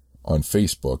episode on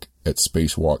Facebook at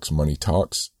Spacewalks Money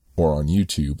Talks or on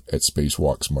YouTube at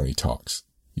Spacewalks Money Talks.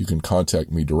 You can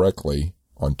contact me directly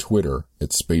on Twitter at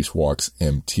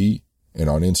SpacewalksMT and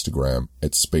on Instagram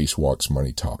at Spacewalks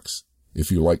Money Talks.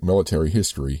 If you like military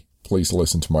history, please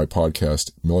listen to my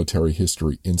podcast, Military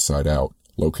History Inside Out,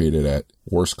 located at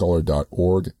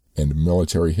warscholar.org and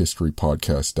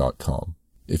militaryhistorypodcast.com.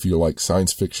 If you like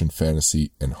science fiction,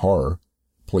 fantasy, and horror,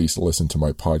 please listen to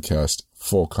my podcast,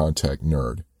 Full Contact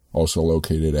Nerd, also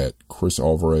located at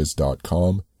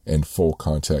chrisalvarez.com and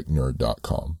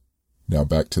fullcontactnerd.com. Now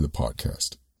back to the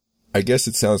podcast. I guess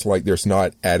it sounds like there's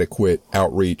not adequate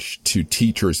outreach to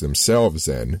teachers themselves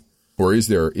then, or is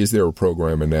there a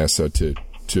program in NASA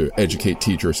to educate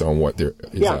teachers on what there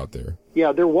is out there?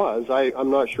 Yeah, there was.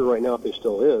 I'm not sure right now if there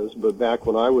still is, but back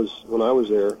when I was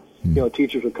there,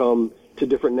 teachers would come to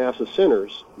different NASA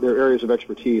centers, their areas of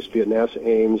expertise, be it NASA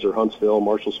Ames or Huntsville,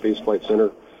 Marshall Space Flight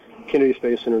Center, Kennedy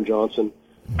Space Center in Johnson,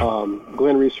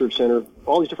 Glenn Research Center,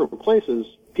 all these different places.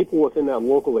 People within that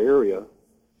local area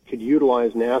could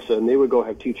utilize NASA, and they would go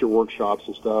have teacher workshops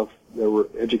and stuff. There were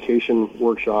education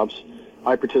workshops.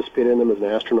 I participated in them as an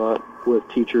astronaut with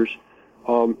teachers,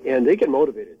 and they get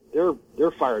motivated.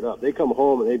 They're fired up. They come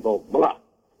home and they go blah.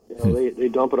 They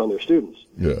dump it on their students,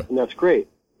 and that's great.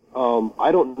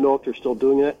 I don't know if they're still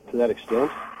doing it to that extent.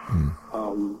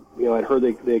 I'd heard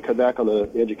they cut back on the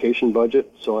education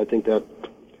budget, so I think that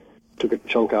took a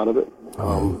chunk out of it.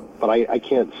 But I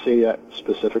can't say that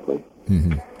specifically.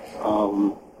 Mm-hmm.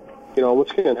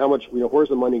 Once again, how much, where's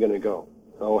the money going to go?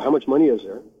 How much money is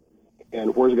there?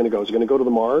 And where's it going to go? Is it going to go to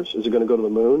the Mars? Is it going to go to the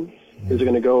moon? Is it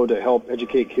going to go to help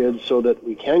educate kids so that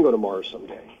we can go to Mars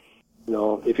someday?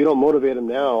 If you don't motivate them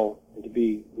now to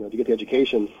be, to get the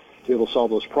education to be able to solve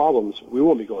those problems, we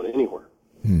won't be going anywhere.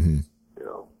 Mm-hmm.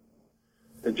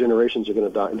 The generations are going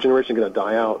to die. Generations are going to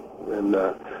die out, and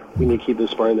we need to keep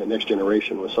inspiring that next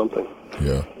generation with something.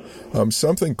 Yeah.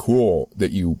 Something cool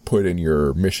that you put in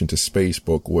your Mission to Space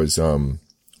book was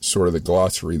sort of the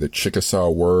glossary, the Chickasaw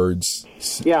words.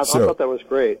 Yeah, I thought that was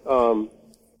great.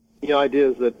 Idea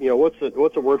is that,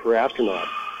 what's a word for astronaut?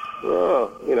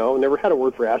 Never had a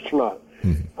word for astronaut.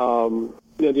 Mm-hmm.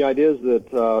 The idea is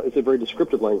that it's a very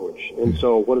descriptive language. And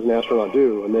so what does an astronaut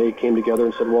do? And they came together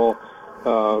and said, well,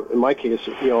 in my case,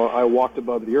 I walked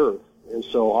above the earth. And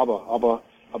so Abba,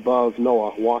 above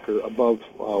Noah, Walker, above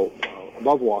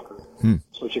Walker.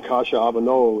 So Chickasaw Abba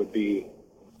Noah would be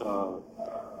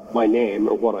my name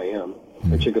or what I am.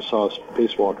 And Chickasaw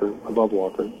Spacewalker, above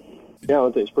Walker. Yeah,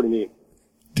 I think it's pretty neat.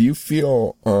 Do you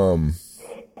feel,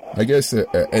 I guess,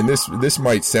 and this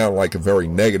might sound like a very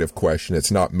negative question.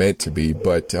 It's not meant to be,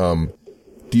 but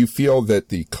Do you feel that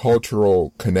the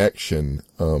cultural connection,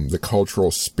 the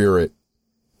cultural spirit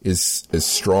is as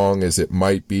strong as it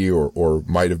might be or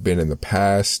might have been in the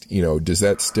past? You know, does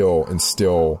that still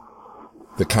instill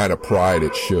the kind of pride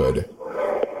it should?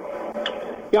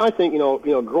 Yeah, I think, when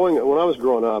I was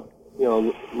growing up,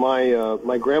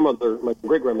 my grandmother, my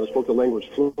great-grandmother spoke the language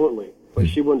fluently, but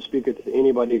she wouldn't speak it to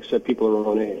anybody except people her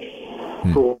own age.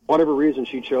 For whatever reason,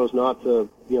 she chose not to,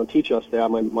 teach us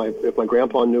that. If my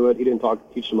grandpa knew it, he didn't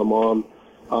teach to my mom.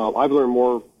 I've learned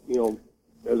more,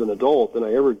 as an adult than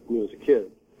I ever knew as a kid.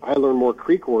 I learned more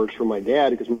Creek words from my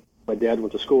dad because my dad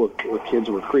went to school with kids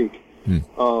who were Creek.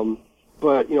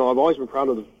 But, I've always been proud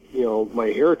of, my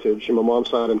heritage. On my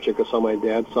mom's side, I'm Chickasaw. On my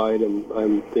dad's side,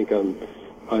 I'm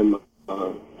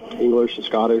English and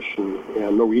Scottish and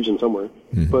Norwegian somewhere.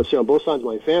 But both sides of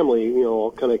my family, all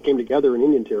kind of came together in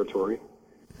Indian territory.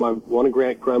 My one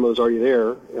grandmother's already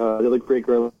there. The other great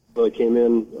grandmother came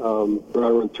in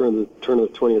around the turn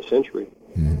of the 20th century.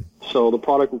 So the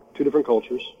product of two different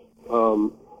cultures.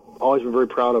 Always been very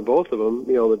proud of both of them.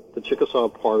 The Chickasaw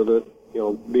part of it,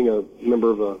 being a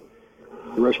member of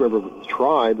the rest member of the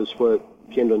tribe is what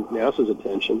came to NASA's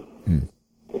attention.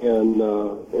 And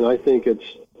I think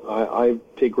I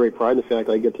take great pride in the fact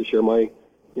I get to share my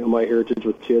heritage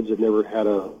with kids that never had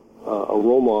a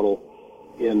role model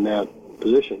in that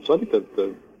position. So I think that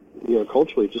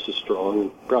culturally just as strong,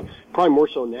 and probably more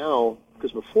so now,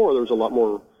 because before there was a lot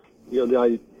more,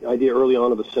 the idea early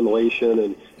on of assimilation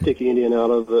and take the Indian out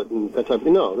of it and that type of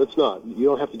thing. No, that's not. You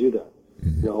don't have to do that.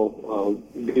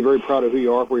 Be very proud of who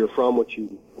you are, where you're from, what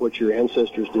your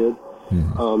ancestors did.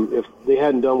 If they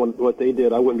hadn't done what they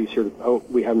did, I wouldn't be here to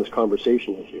be having this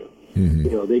conversation with you.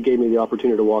 They gave me the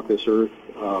opportunity to walk this earth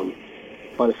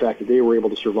by the fact that they were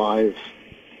able to survive,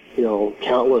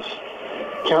 countless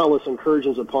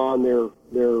incursions upon their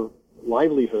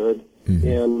livelihood,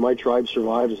 and my tribe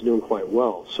survived, is doing quite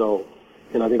well. So,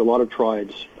 and I think a lot of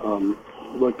tribes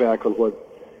look back on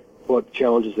what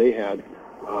challenges they had,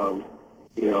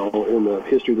 in the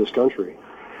history of this country.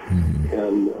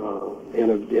 And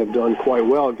have done quite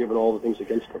well given all the things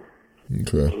against them.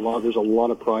 Okay. There's a lot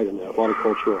of pride in that, a lot of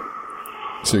cultural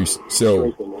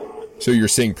strength in that. So you're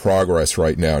seeing progress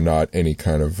right now, not any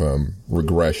kind of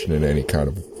regression in any kind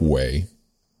of way.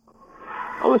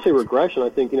 I wouldn't say regression. I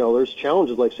think there's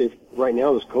challenges like say right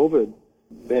now this COVID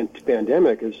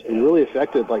pandemic has really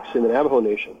affected like say the Navajo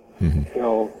Nation.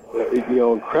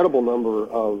 Incredible number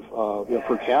of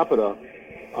per capita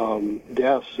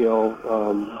deaths.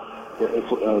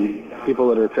 People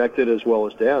that are affected as well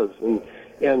as deaths, and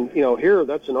here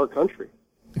that's in our country.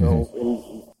 And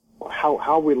how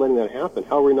are we letting that happen?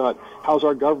 How's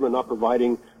our government not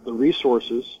providing the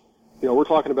resources? We're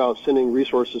talking about sending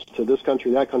resources to this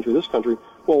country, that country, this country.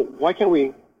 Well, why can't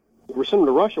we're sending them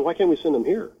to Russia? Why can't we send them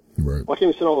here? Right. Why can't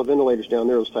we send all the ventilators down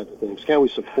there? Those type of things. Can't we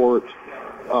support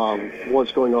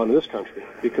what's going on in this country?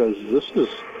 Because this is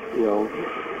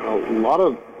a lot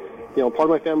of part of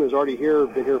my family is already here,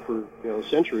 been here for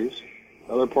centuries.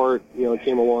 The other part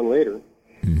came along later.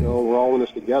 We're all in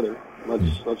this together.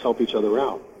 Let's help each other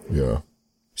out. Yeah.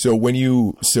 So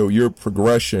your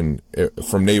progression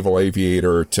from naval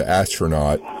aviator to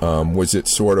astronaut, was it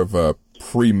sort of a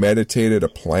premeditated, a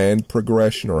planned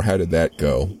progression, or how did that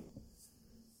go?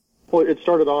 Well, it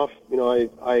started off,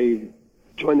 I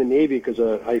joined the Navy because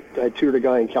I tutored a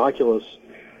guy in calculus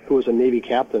who was a Navy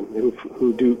captain who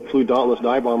flew Dauntless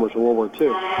dive bombers in World War II.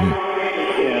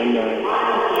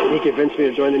 And he convinced me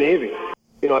to join the Navy.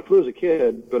 I flew as a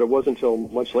kid, but it wasn't until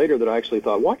much later that I actually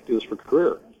thought, well, I could do this for a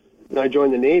career. And I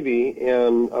joined the Navy,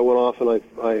 and I went off and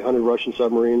I hunted Russian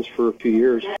submarines for a few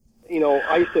years.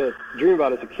 I used to dream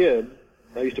about it as a kid.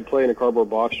 I used to play in a cardboard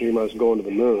box and dream I was going to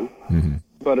the moon.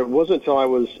 But it wasn't until I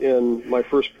was in my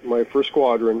first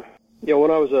squadron.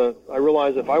 When I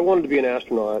realized if I wanted to be an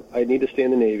astronaut, I'd need to stay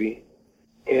in the Navy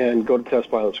and go to test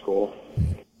pilot school.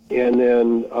 And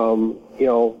then,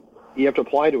 you have to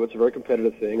apply to it. It's a very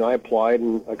competitive thing. I applied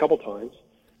a couple times.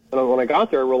 And when I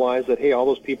got there, I realized that, hey, all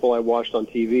those people I watched on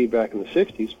TV back in the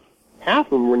 60s, half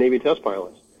of them were Navy test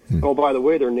pilots. Oh, by the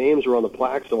way, their names are on the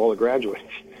plaques of all the graduates.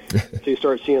 So you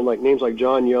start seeing names like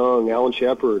John Young, Alan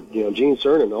Shepard, Gene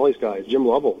Cernan, all these guys, Jim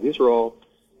Lovell. These are all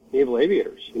naval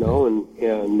aviators,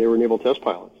 and they were naval test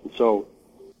pilots. And so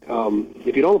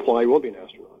if you don't apply, you won't be an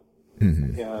astronaut.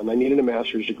 And I needed a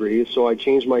master's degree, so I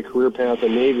changed my career path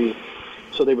in Navy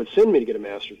so they would send me to get a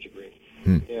master's degree.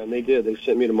 And they did. They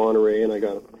sent me to Monterey, and I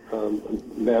got a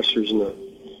master's in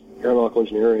aeronautical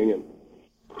engineering and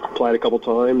applied a couple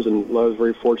times, and I was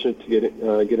very fortunate to get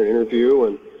an interview,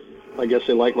 and I guess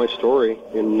they liked my story,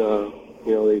 and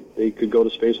they could go to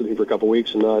space with me for a couple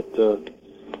weeks and not that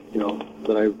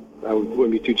I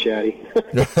wouldn't be too chatty.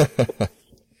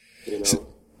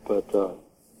 But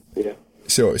yeah.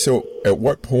 So at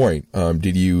what point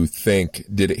did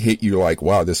it hit you like,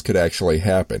 wow, this could actually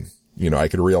happen? I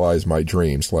could realize my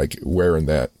dreams, like where in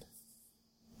that?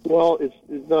 Well, it's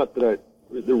not that I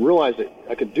realized that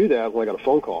I could do that when I got a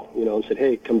phone call, and said,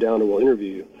 hey, come down and we'll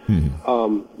interview you.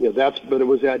 Mm-hmm. But it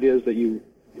was the idea is that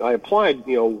I applied,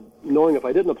 knowing if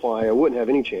I didn't apply, I wouldn't have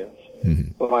any chance.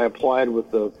 Mm-hmm. But I applied with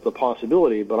the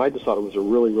possibility, but I just thought it was a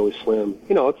really, really slim,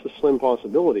 it's a slim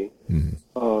possibility.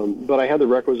 Mm-hmm. But I had the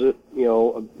requisite,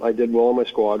 I did well in my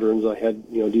squadrons. I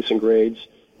had, decent grades,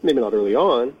 maybe not early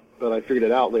on, but I figured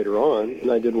it out later on,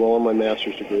 and I did well on my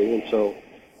master's degree. And so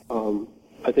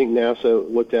I think NASA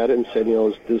looked at it and said,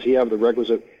 does he have the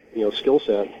requisite, skill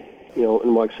set?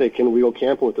 And like say, can we go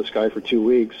camping with this guy for 2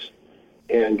 weeks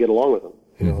and get along with him?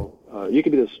 Mm-hmm. You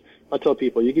could be this. I tell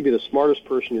people, you could be the smartest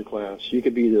person in your class. You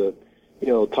could be the,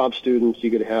 top students.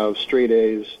 You could have straight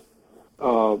A's.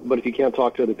 But if you can't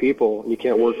talk to other people and you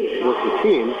can't work with the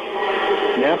team,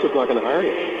 NASA's not going to hire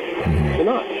you. Mm-hmm. They're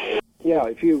not. Yeah,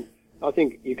 I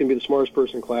think you can be the smartest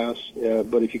person in class,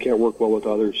 but if you can't work well with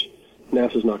others,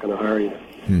 NASA's not going to hire you.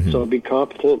 Mm-hmm. So be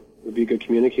competent, be a good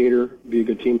communicator, be a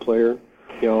good team player,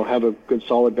 have a good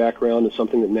solid background in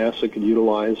something that NASA could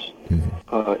utilize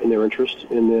in their interest,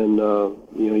 and then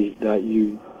that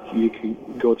you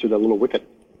can go through that little wicket,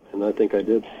 and I think I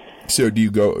did. So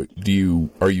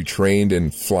are you trained in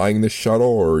flying the shuttle,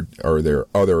 or are there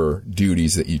other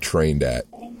duties that you trained at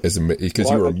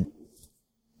because you were a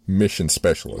mission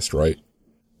specialist, right?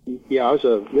 Yeah, I was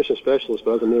a mission specialist,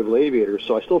 but I was a naval aviator,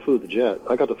 so I still flew the jet.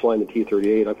 I got to fly in the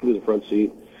T-38. I flew the front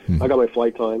seat. Mm-hmm. I got my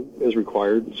flight time as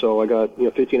required, so I got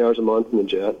 15 hours a month in the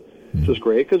jet, which was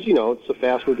great because it's a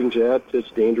fast-moving jet.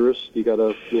 It's dangerous. You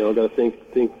gotta think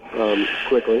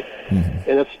quickly,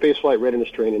 and that's spaceflight readiness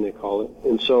training they call it.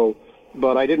 And so,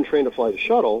 but I didn't train to fly the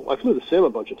shuttle. I flew the sim a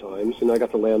bunch of times, and I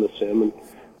got to land the sim.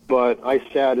 But I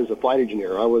sat as a flight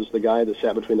engineer. I was the guy that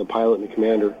sat between the pilot and the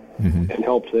commander and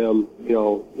helped them.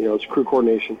 It's crew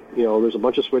coordination. There's a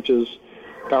bunch of switches,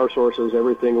 power sources,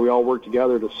 everything. We all work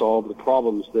together to solve the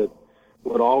problems that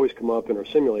would always come up in our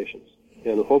simulations,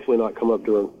 and hopefully not come up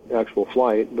during actual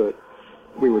flight, but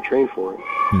we were trained for it.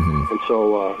 Mm-hmm. And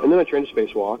so, and then I trained to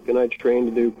spacewalk, and I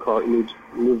trained to do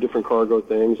move different cargo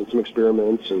things and some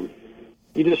experiments. And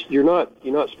you're not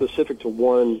specific to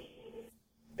one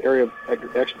area of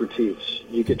expertise.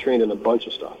 You get trained in a bunch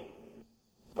of stuff.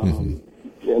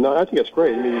 And I think that's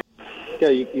great. I mean, yeah,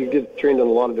 you get trained in a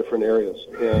lot of different areas,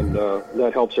 and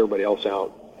that helps everybody else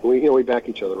out. We back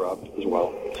each other up as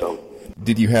well. So,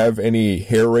 did you have any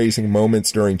hair-raising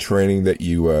moments during training that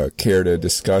you care to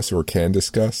discuss or can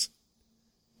discuss?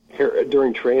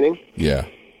 During training? Yeah.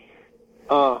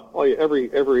 Yeah,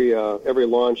 every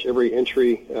launch, every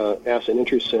entry, asset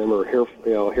entry sim or hair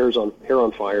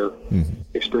on fire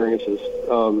experiences.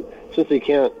 Since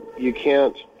you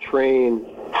can't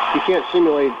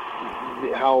simulate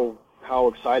how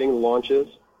exciting the launch is.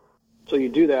 So you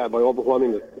do that by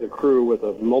overwhelming the crew with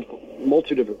a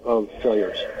multitude of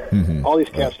failures, all these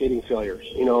cascading failures.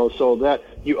 So that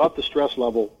you up the stress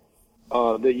level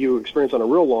that you experience on a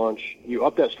real launch. You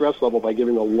up that stress level by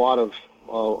giving a lot of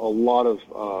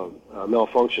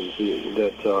malfunctions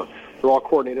that they're all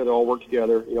coordinated, they all work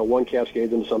together. One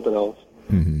cascades into something else,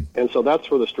 and so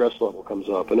that's where the stress level comes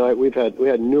up. And we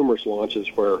had numerous launches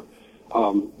where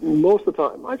most of the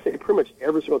time, I'd say pretty much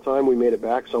every single time, we made it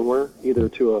back somewhere, either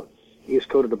to a East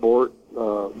Coast abort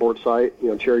site,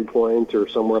 Cherry Point or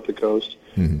somewhere up the coast,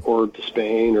 or to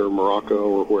Spain or Morocco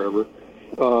or wherever.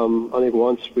 I think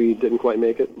once we didn't quite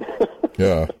make it.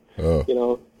 Yeah.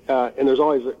 And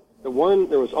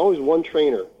there was always one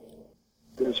trainer.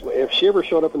 If she ever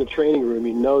showed up in the training room,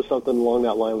 you know something along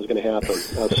that line was going to happen.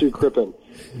 Sue Crippen,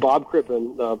 Bob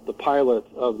Crippen, the pilot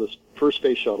of the first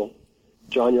space shuttle,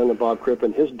 John Young and Bob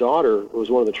Crippen, his daughter was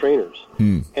one of the trainers.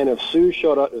 And if Sue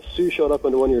showed up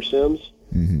into one of your sims,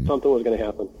 something was going to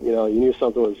happen. You knew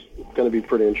something was going to be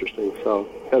pretty interesting. So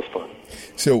that's fun.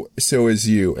 So as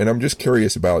you, and I'm just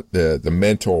curious about the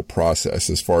mental process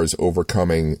as far as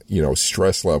overcoming,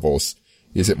 stress levels.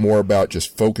 Is it more about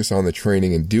just focus on the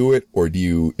training and do it, or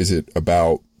is it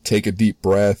about take a deep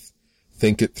breath,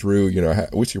 think it through?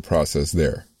 What's your process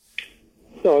there?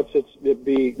 No,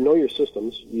 it'd know your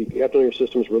systems. You have to know your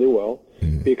systems really well,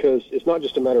 because it's not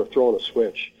just a matter of throwing a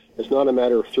switch. It's not a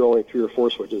matter of throwing 3 or 4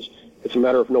 switches. It's a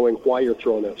matter of knowing why you're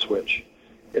throwing that switch.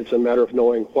 It's a matter of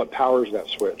knowing what powers that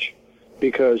switch.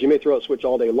 Because you may throw a switch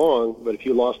all day long, but if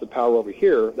you lost the power over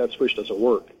here, that switch doesn't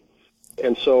work.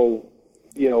 And so,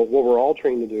 what we're all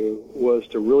trained to do was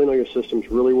to really know your systems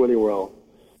really, really well,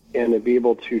 and to be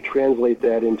able to translate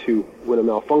that into when a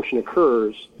malfunction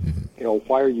occurs,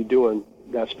 why are you doing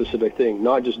that specific thing?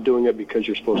 Not just doing it because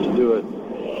you're supposed to do it,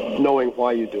 knowing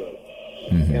why you do it.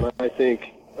 And I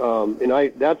think,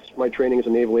 that's my training as a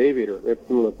naval aviator.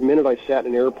 From the minute I sat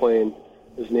in an airplane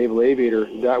as a naval aviator,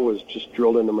 that was just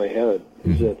drilled into my head.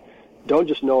 Is that don't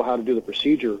just know how to do the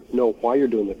procedure, know why you're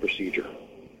doing the procedure,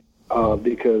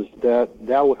 because that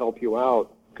will help you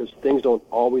out. Because things don't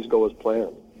always go as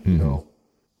planned.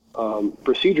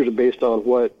 Procedures are based on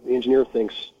what the engineer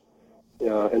thinks, and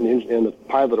the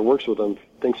pilot that works with them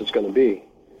thinks it's going to be,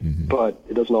 but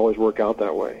it doesn't always work out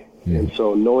that way. And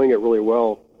so knowing it really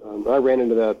well, I ran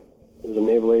into that as a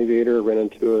naval aviator, ran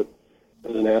into it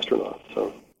as an astronaut.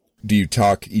 So, do you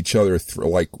talk each other through,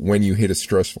 like when you hit a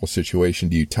stressful situation,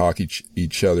 do you talk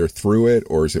each other through it,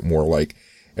 or is it more like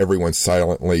everyone's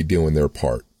silently doing their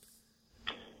part?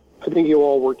 I think you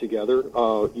all work together.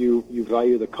 You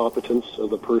value the competence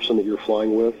of the person that you're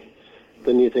flying with.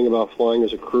 The neat thing about flying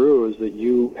as a crew is that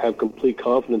you have complete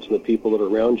confidence in the people that are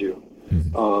around you,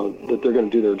 that they're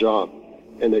going to do their job,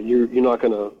 and that you're not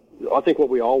going to. I think what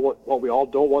we all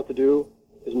don't want to do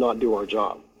is not do our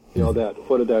job.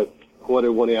 What did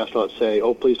one astronaut say?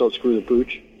 Oh, please don't screw the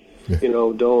pooch. I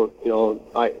don't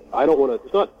want to.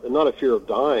 It's not a fear of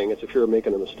dying. It's a fear of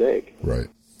making a mistake. Right.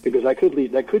 Because that could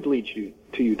lead you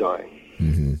to you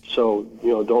dying. So,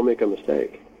 don't make a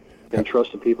mistake and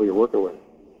trust the people you're working with.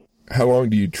 How long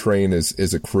do you train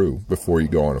as a crew before you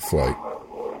go on a flight?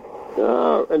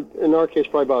 In our case,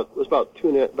 probably about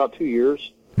 2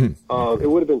 years. It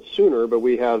would have been sooner, but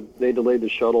they delayed the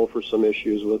shuttle for some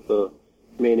issues with the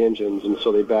main engines, and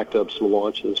so they backed up some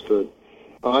launches. But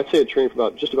I'd say I trained for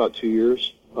just about 2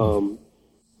 years.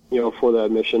 For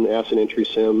that mission, ascent entry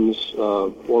sims,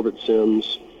 orbit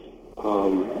sims,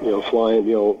 flying,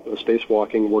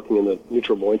 spacewalking, working in the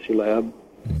neutral buoyancy lab,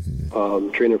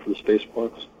 training for the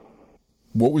spacewalks.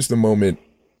 What was the moment?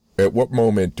 At what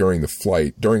moment during the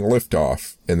flight, during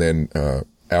liftoff, and then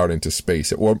out into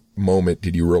space, at what moment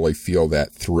did you really feel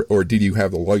that thrill, or did you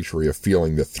have the luxury of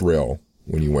feeling the thrill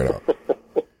when you went up?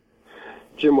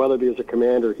 Jim Weatherby, as a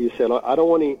commander, he said, "I don't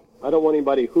want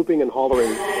anybody hooping and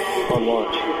hollering on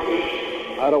launch.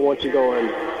 I don't want you going,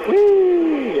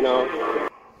 whee,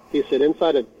 He said,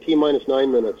 inside of T-minus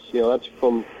 9 minutes, that's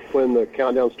from when the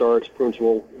countdown starts, pretty much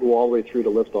will go all the way through to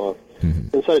liftoff.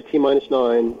 Inside of T-minus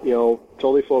 9,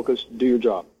 totally focused, do your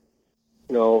job.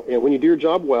 And when you do your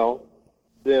job well,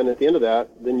 then at the end of that,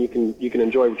 then you can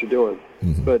enjoy what you're doing.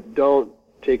 But don't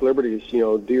take liberties,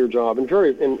 do your job. And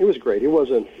it was great. It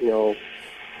wasn't, it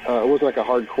wasn't like a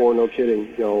hardcore, no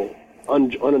kidding,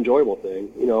 unenjoyable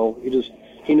thing.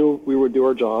 He knew we would do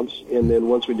our jobs, and then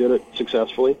once we did it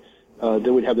successfully,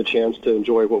 then we'd have the chance to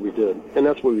enjoy what we did. And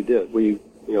that's what we did. We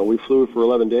flew for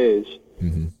 11 days,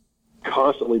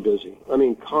 constantly busy.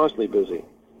 Constantly busy.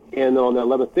 And then on that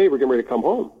 11th day, we're getting ready to come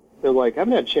home. And I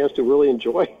haven't had a chance to really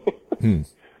enjoy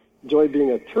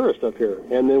being a tourist up here.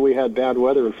 And then we had bad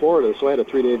weather in Florida, so I had a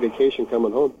 3-day vacation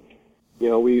coming home.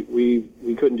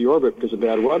 We couldn't deorbit because of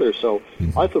bad weather, so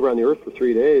I flew around the Earth for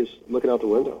 3 days looking out the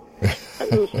window.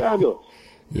 It was fabulous.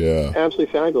 Yeah. Absolutely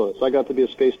fabulous. I got to be a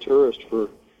space tourist for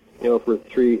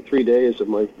three days of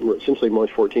my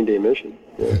 14-day mission.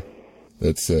 Yeah.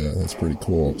 That's pretty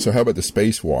cool. So how about the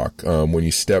spacewalk? When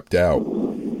you stepped out,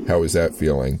 how was that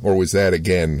feeling? Or was that,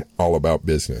 again, all about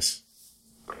business?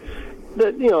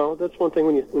 That's one thing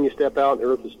when you step out and the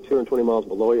Earth is 220 miles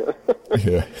below you.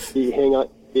 Yeah. You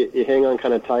hang on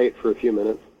kind of tight for a few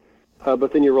minutes.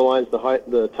 But then you realize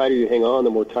the tighter you hang on,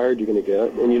 the more tired you're going to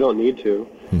get, and you don't need to.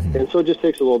 And so it just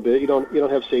takes a little bit. You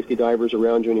don't have safety divers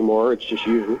around you anymore. It's just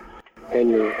you and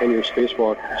your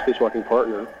spacewalking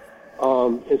partner.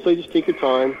 And so you just take your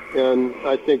time. And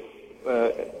I think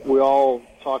we all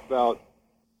talk about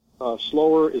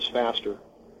slower is faster.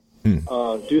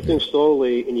 Do things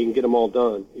slowly, and you can get them all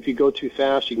done. If you go too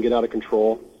fast, you can get out of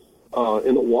control.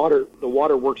 And the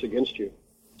water works against you,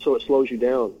 so it slows you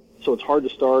down. So it's hard to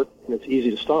start, and it's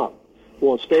easy to stop.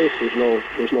 Well, in space,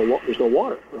 there's no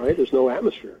water, right? There's no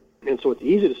atmosphere, and so it's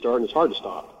easy to start and it's hard to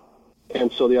stop.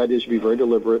 And so the idea is to be very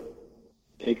deliberate,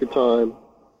 take your time,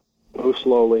 move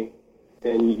slowly,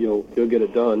 and you'll get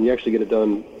it done. You actually get it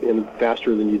done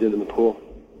faster than you did in the pool.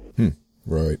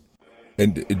 Right.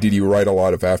 And did you write a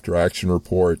lot of after-action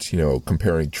reports,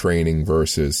 comparing training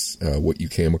versus what you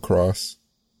came across?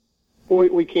 Well,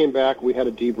 we came back. We had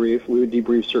a debrief. We would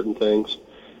debrief certain things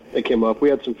that came up. We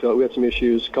had some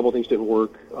issues. A couple of things didn't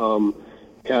work.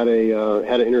 Had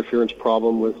an interference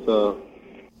problem with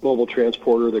mobile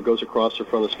transporter that goes across the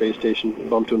front of the space station.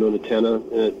 Bumped into an antenna,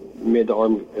 and it made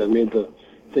the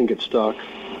thing get stuck.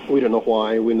 We didn't know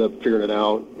why. We ended up figuring it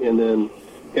out. And then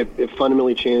it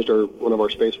fundamentally changed one of our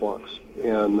spacewalks,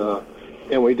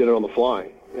 and we did it on the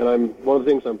fly. And one of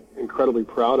the things I'm incredibly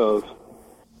proud of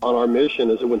on our mission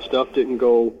is that when stuff didn't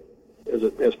go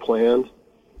as planned,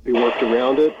 we worked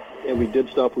around it, and we did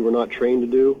stuff we were not trained to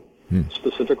do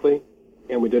specifically,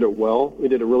 and we did it well. We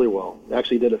did it really well.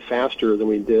 Actually did it faster than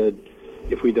we did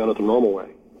if we'd done it the normal way.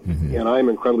 Mm-hmm. And I'm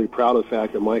incredibly proud of the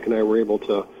fact that Mike and I were able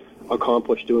to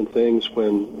accomplish doing things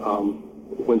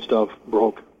when stuff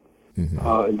broke and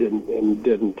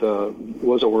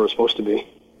wasn't where it was supposed to be.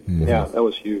 Mm-hmm. Yeah, that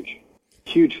was huge.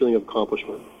 Huge feeling of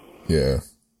accomplishment. Yeah.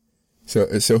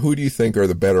 So who do you think are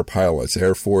the better pilots,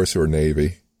 Air Force or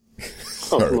Navy?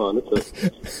 Oh, come on. That's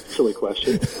a silly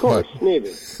question. Of course,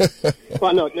 Navy.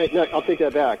 Well, no, I'll take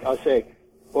that back. I'll say,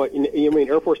 well, you mean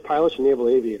Air Force pilots or naval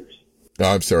aviators? Oh,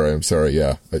 I'm sorry.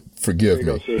 Yeah. Forgive me.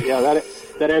 Go, yeah,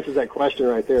 that answers that question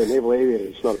right there. Naval aviator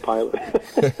is not a pilot.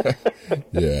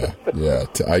 Yeah.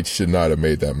 I should not have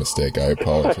made that mistake. I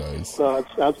apologize. No,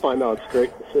 that's fine. No, it's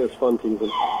great. It's fun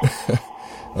teasing.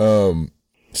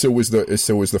 So was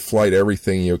the flight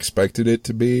everything you expected it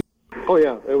to be? Oh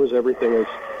yeah, it was everything.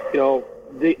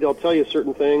 They'll tell you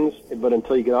certain things, but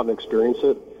until you get out and experience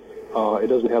it, it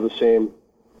doesn't have the same.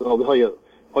 They'll tell you,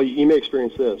 oh, you may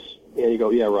experience this, and you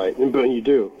go, yeah, right, and but you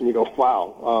do, and you go,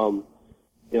 wow.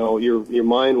 Your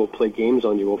mind will play games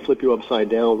on you. Will flip you upside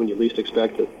down when you least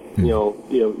expect it.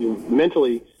 You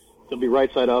mentally, you'll be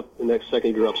right side up, the next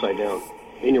second you're upside down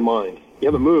in your mind. You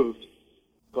haven't moved,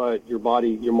 but your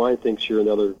mind thinks you're in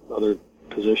the other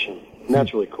position, and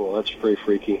that's really cool. That's very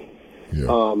freaky.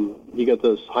 Yeah. You get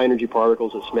those high energy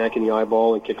particles that smack in the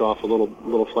eyeball and kick off a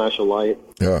little flash of light.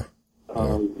 Yeah.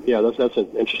 That's an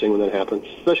interesting when that happens,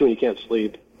 especially when you can't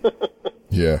sleep.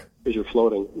 Yeah. Because you're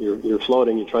floating. You're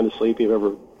floating. You're trying to sleep. You're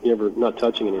ever not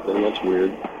touching anything. That's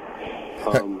weird.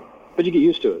 But you get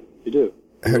used to it. You do.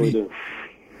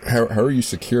 How are you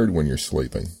secured when you're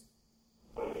sleeping?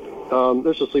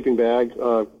 There's a sleeping bag.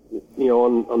 On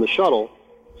the shuttle.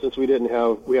 Since we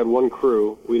had one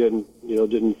crew, we didn't do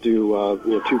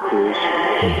two crews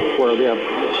where we have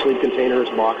sleep containers,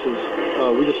 boxes.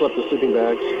 We just slept in sleeping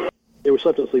bags. Yeah, we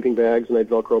slept in sleeping bags, and I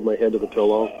velcroed my head to the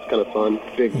pillow. It's kind of fun.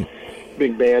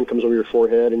 Big band comes over your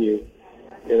forehead, and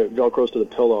it velcros to the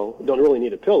pillow. You don't really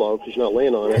need a pillow because you're not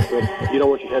laying on it, but you don't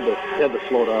want your head to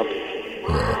float up.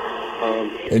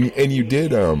 Yeah. And you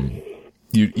did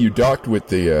you docked with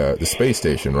the space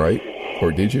station, right?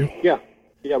 Or did you? Yeah,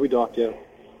 we docked. Yeah.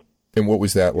 And what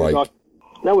was that like?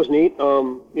 That was neat.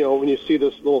 When you see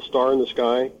this little star in the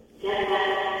sky,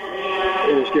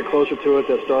 and as you get closer to it,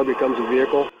 that star becomes a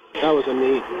vehicle. That was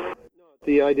neat.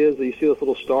 The idea is that you see this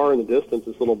little star in the distance,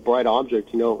 this little bright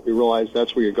object. You realize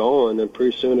that's where you're going, and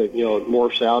pretty soon it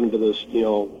morphs out into this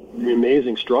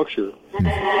amazing structure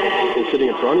and sitting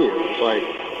in front of you. It's like,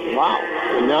 wow!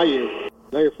 And now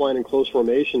you're flying in close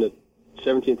formation at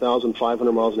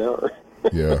 17,500 miles an hour.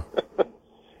 Yeah.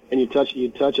 And you touch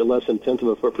at less than 1/10 of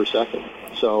a foot per second.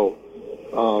 So,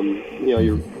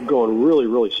 you're going really,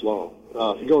 really slow.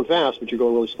 You're going fast, but you're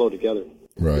going really slow together.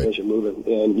 Right. As you're moving.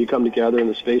 And you come together, and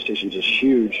the space station's this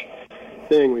huge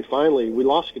thing. We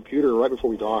lost a computer right before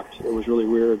we docked. It was really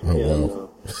weird. Oh, wow.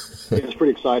 It was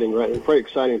pretty exciting, right? It was pretty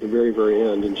exciting at the very, very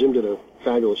end. And Jim did a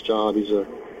fabulous job. He's a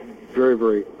very,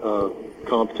 very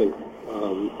competent,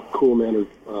 cool-mannered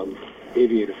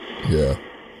aviator. Yeah.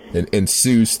 And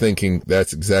Sue's thinking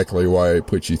that's exactly why I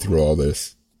put you through all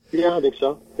this. Yeah, I think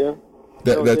so. Yeah.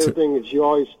 That's the other thing is you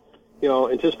always,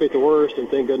 anticipate the worst and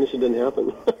thank goodness it didn't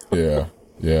happen.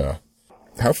 Yeah.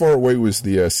 How far away was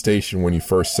the station when you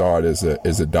first saw it as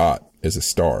a dot, as a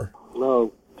star?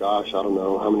 Oh gosh, I don't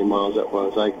know how many miles that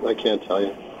was. I can't tell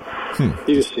you.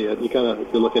 You just see it. You're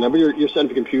looking at it. But you're setting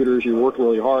up computers. You're working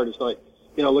really hard. It's like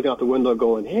looking out the window,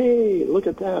 going, "Hey, look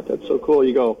at that! That's so cool."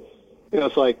 You go.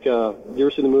 It's like, you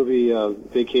ever seen the movie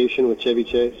Vacation with Chevy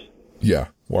Chase? Yeah, a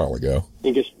while ago.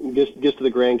 He gets to the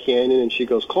Grand Canyon, and she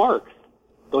goes, "Clark,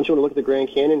 don't you want to look at the Grand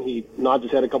Canyon?" He nods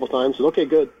his head a couple times, says, "Okay,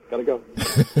 good, gotta go."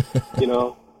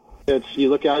 You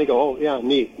look out and you go, "Oh, yeah,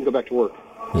 neat," and go back to work.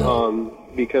 Yeah.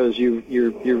 Because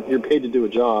you're paid to do a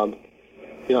job.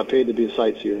 You're not paid to be a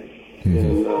sightseer.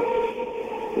 Mm-hmm.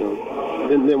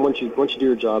 And then once you do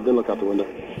your job, then look out the window.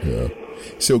 Yeah.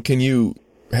 So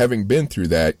having been through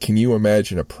that, can you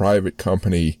imagine a private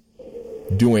company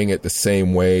doing it the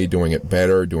same way, doing it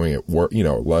better, doing it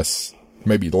less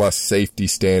safety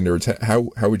standards? How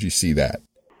would you see that?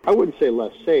 I wouldn't say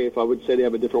less safe. I would say they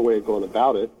have a different way of going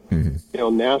about it. Mm-hmm.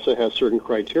 NASA has certain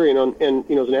criteria, and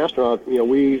as an astronaut,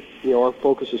 our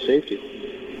focus is safety.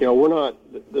 We're not.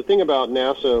 The thing about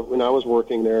NASA when I was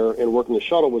working there and working the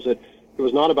shuttle was that it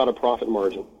was not about a profit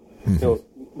margin.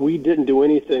 Mm-hmm. we didn't do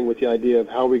anything with the idea of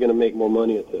how are we going to make more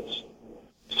money at this.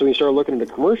 So when you start looking at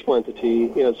a commercial entity,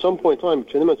 at some point in time,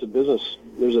 between them it's a business.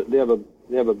 They have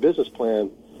a business plan,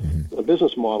 a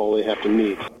business model they have to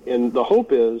meet, and the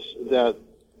hope is that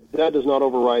does not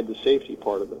override the safety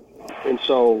part of it. And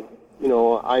so,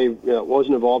 I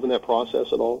wasn't involved in that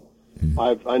process at all.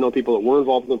 I know people that were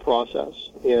involved in the process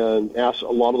and asked a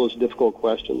lot of those difficult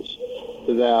questions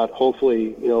that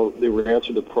hopefully, they were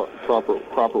answered the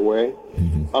proper way.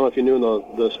 I don't know if you knew in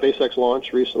the SpaceX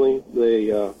launch recently,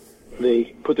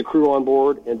 they put the crew on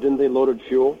board and then they loaded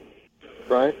fuel,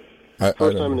 right? The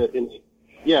first time in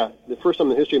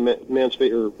the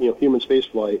history of human space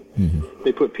flight,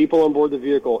 they put people on board the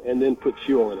vehicle and then put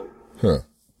fuel in it. Huh.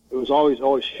 It was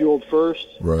always fueled first,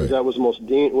 because that was one of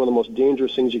the most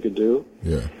dangerous things you could do.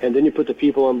 Yeah. And then you put the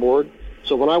people on board.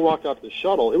 So when I walked out to the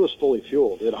shuttle, it was fully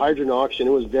fueled. It had hydrogen, oxygen.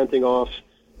 It was venting off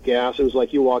gas. It was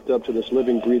like you walked up to this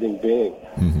living, breathing being.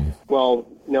 Well,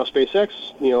 now SpaceX,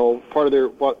 part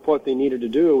of what they needed to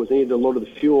do was they needed to load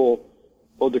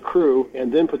the crew,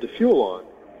 and then put the fuel on.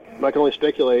 And I can only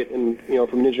speculate, and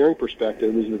from an engineering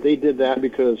perspective, is that they did that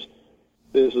because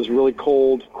this is really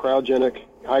cold, cryogenic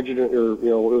hydrogen, or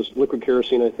it was liquid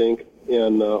kerosene, I think,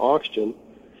 and oxygen,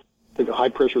 high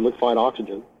pressure liquefied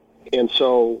oxygen, and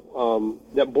so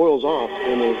that boils off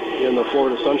in the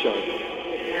Florida sunshine.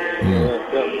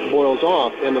 That boils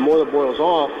off, and the more that boils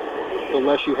off, the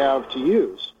less you have to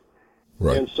use.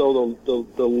 Right. And so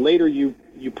the later you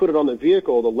put it on the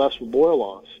vehicle, the less boil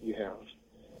off you have,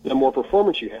 the more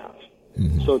performance you have.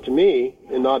 So to me,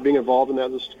 in not being involved in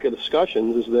that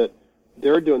discussions, is that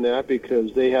they're doing that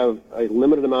because they have a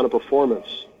limited amount of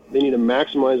performance. They need to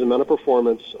maximize the amount of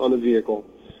performance on the vehicle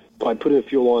by putting the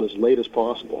fuel on as late as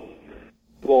possible.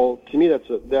 Well, to me,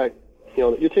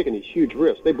 you're taking a huge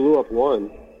risk. They blew up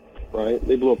one, right?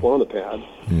 They blew up one on the pad,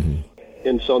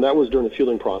 and so that was during the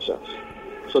fueling process.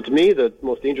 So to me, the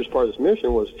most dangerous part of this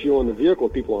mission was fueling the vehicle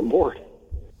with people on board,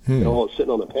 while it's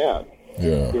sitting on the pad.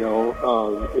 Yeah.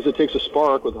 As it takes a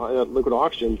spark with liquid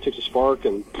oxygen, it takes a spark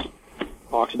and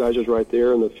oxidizer's right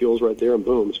there, and the fuel's right there, and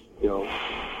booms.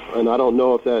 And I don't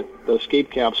know if the escape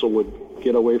capsule would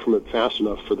get away from it fast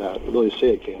enough for that. I really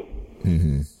say it can.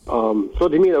 So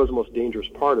to me, that was the most dangerous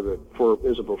part of it.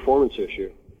 As a performance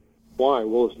issue. Why?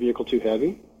 Well, is the vehicle too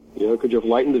heavy? Could you have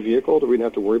lightened the vehicle that we didn't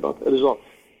have to worry about that?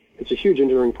 It's a huge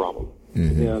engineering problem.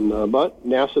 And but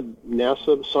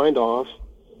NASA signed off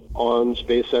on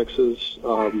SpaceX's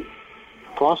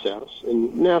process,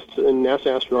 and NASA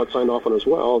astronauts signed off on it as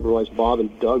well. Otherwise, Bob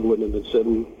and Doug wouldn't have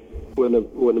been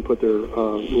wouldn't have put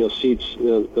their seats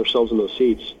themselves in those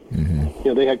seats.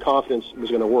 They had confidence it was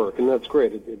going to work, and that's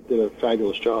great. It did a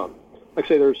fabulous job. Like I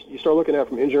say, you start looking at it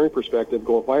from an engineering perspective,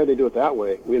 going, why did they do it that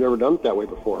way? We've never done it that way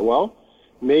before. Well,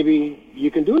 maybe you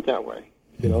can do it that way.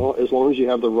 As long as you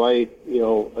have the right,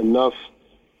 enough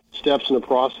steps in the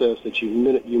process that you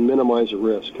minimize the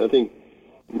risk. I think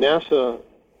NASA,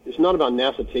 it's not about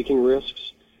NASA taking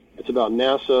risks. It's about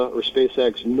NASA or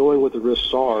SpaceX knowing what the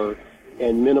risks are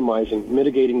and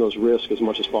mitigating those risks as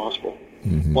much as possible.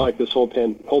 Like this whole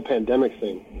pandemic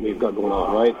thing we've got going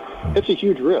on, right? It's a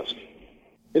huge risk.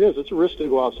 It is. It's a risk to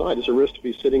go outside. It's a risk to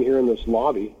be sitting here in this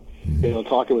lobby,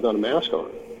 talking without a mask on.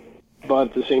 But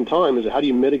at the same time, how do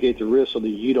you mitigate the risk so that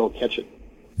you don't catch it?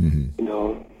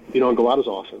 You don't go out as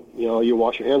often. You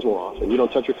wash your hands more often. You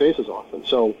don't touch your face as often.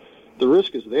 So the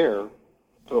risk is there.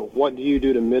 But what do you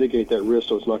do to mitigate that risk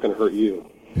so it's not going to hurt you?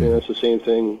 And it's the same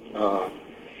thing,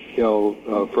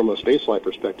 from a spaceflight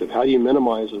perspective. How do you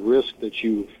minimize the risk that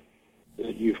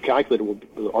you've calculated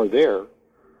are there,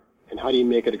 and how do you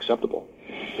make it acceptable?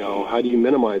 How do you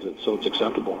minimize it so it's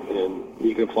acceptable and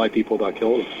you can fly people without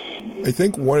killing them? I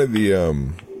think one of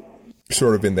the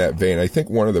sort of in that vein, I think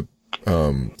one of the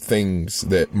things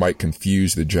that might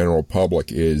confuse the general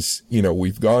public is,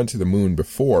 we've gone to the moon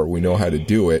before. We know how to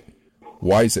do it.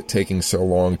 Why is it taking so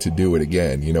long to do it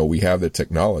again? We have the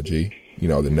technology,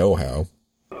 the know-how.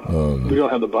 We don't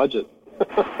have the budget.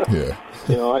 Yeah.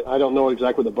 I don't know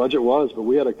exactly what the budget was, but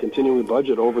we had a continuing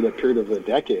budget over the period of a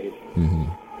decade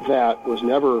that was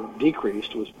never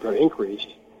decreased, was increased.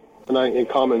 And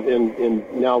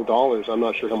in now dollars, I'm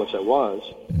not sure how much that was.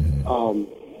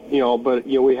 But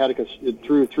we had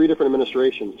through three different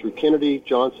administrations, through Kennedy,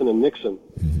 Johnson, and Nixon,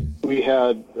 we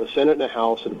had a Senate and a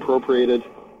House that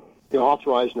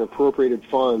authorized and appropriated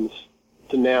funds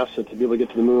to NASA to be able to get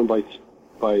to the moon by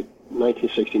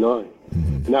 1969,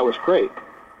 and that was great.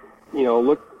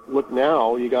 Look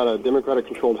now, you got a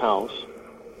Democratic-controlled House,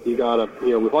 you got a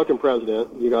Republican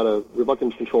president, you got a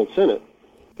Republican-controlled Senate.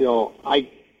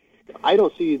 I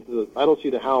don't see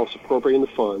the House appropriating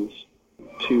the funds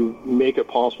to make it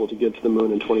possible to get to the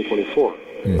moon in 2024.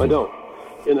 I don't.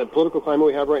 In the political climate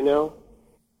we have right now,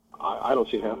 I don't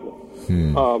see it happening.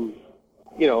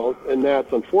 And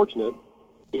that's unfortunate.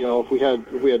 If we had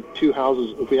two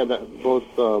houses, if we had both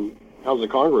houses of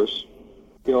Congress,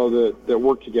 that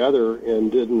worked together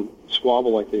and didn't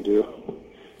squabble like they do,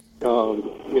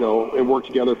 and worked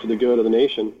together for the good of the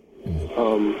nation,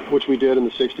 which we did in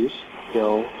the 60s,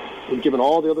 given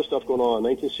all the other stuff going on,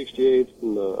 1968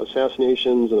 and the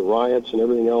assassinations and the riots and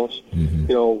everything else,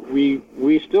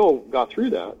 we still got through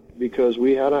that because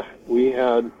we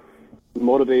had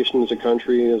motivation as a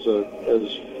country, as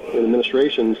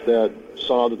administrations that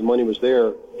saw that the money was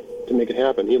there to make it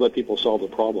happen. He let people solve the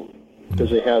problem because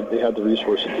they had the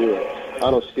resources to do it. I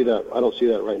don't see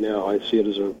that right now. I see it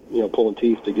as a pulling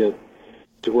teeth to get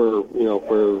to where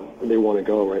they want to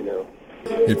go right now.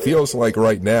 It feels like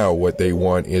right now what they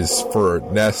want is for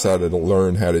NASA to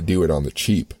learn how to do it on the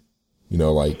cheap.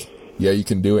 You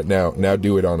can do it now. Now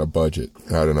do it on a budget.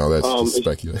 I don't know. That's just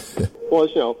speculative. Well,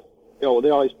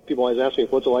 people always ask me,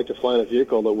 what's it like to fly in a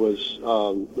vehicle that was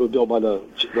built by the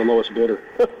lowest bidder?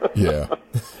 Yeah.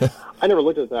 I never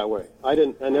looked at it that way. I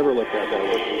never looked at it that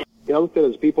way. I looked at it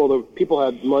as people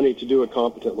had money to do it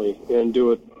competently and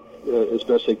do it as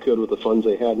best they could with the funds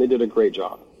they had, and they did a great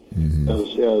job.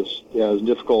 As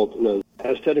difficult and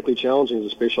as technically challenging as the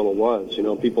space shuttle was,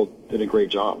 people did a great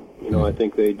job. I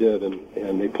think they did,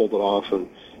 and they pulled it off, and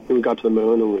we got to the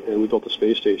moon, and we built the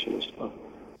space station and stuff.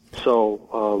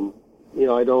 So,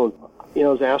 I don't,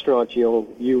 as astronauts,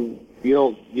 you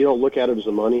don't look at it as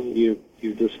the money. You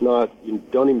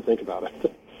don't even think about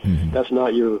it. That's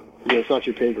not it's not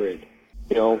your pay grade.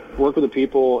 Work with the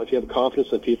people. If you have confidence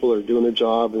that people are doing their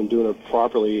job and doing it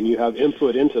properly, and you have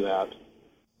input into that,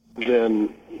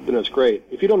 then it's great.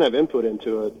 If you don't have input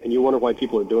into it and you wonder why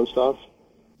people are doing stuff,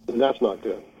 then that's not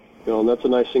good. And that's a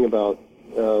nice thing about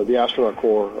the astronaut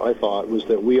corps, I thought, was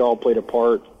that we all played a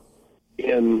part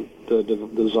in the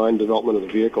design development of the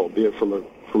vehicle, be it from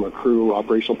a crew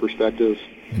operational perspective,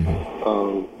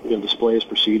 displays,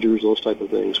 procedures, those type of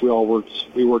things. We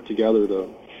worked together to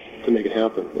make it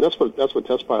happen. And that's what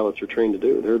test pilots are trained to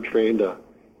do. They're trained to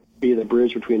be the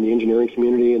bridge between the engineering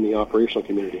community and the operational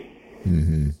community.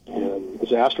 And as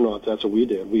astronauts, that's what we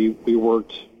did. We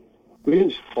worked. We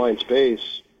didn't just fly in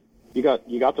space. You got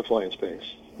to fly in space.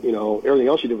 Everything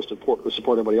else you did was support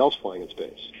everybody else flying in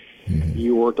space.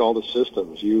 You worked all the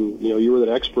systems. You were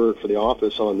that expert for the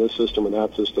office on this system and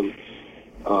that system,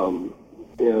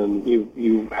 and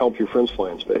you helped your friends fly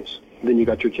in space. Then you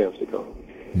got your chance to go.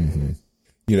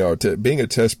 Being a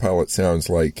test pilot sounds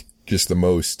like just the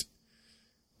most.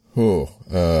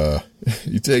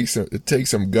 It takes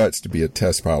some guts to be a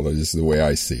test pilot. Is the way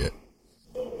I see it.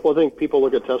 Well, I think people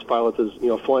look at test pilots as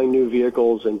flying new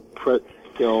vehicles and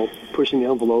pushing the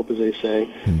envelope, as they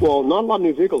say. Well, not a lot of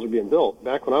new vehicles are being built.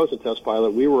 Back when I was a test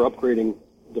pilot, we were upgrading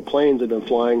the planes that had been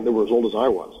flying that were as old as I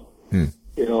was.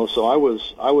 So I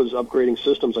was upgrading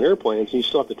systems on airplanes, and you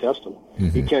still have to test them.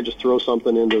 You can't just throw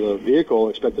something into the vehicle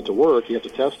and expect it to work. You have to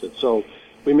test it. So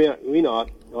I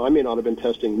may not have been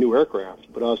testing new aircraft,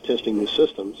 but I was testing new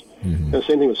systems. And the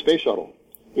same thing with Space Shuttle.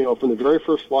 From the very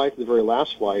first flight to the very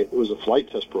last flight, it was a flight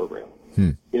test program.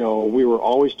 We were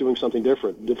always doing something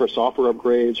different software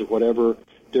upgrades or whatever,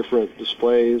 different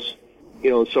displays.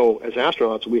 So as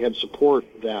astronauts, we had to support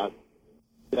that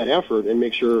effort and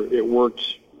make sure it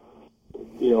worked.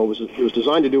 It was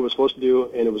designed to do what it was supposed to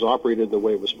do, and it was operated the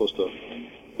way it was supposed to,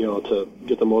 to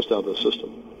get the most out of the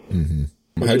system.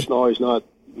 It's not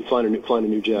flying a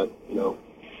new jet.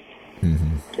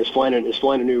 It's flying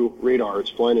a new radar. It's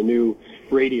flying a new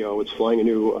radio. It's flying a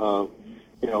new,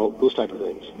 those type of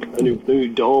things. A new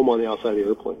dome on the outside of the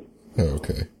airplane.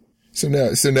 Okay. So now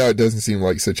it doesn't seem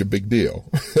like such a big deal.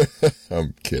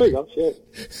 I'm kidding. There you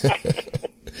go.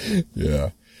 Yeah.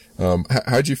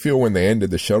 How'd you feel when they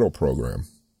ended the shuttle program?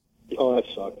 Oh, that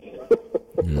sucked.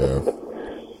 Yeah.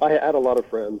 I had a lot of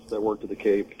friends that worked at the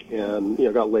Cape and,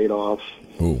 got laid off,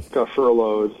 got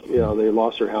furloughed, they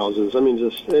lost their houses. I mean,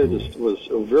 it was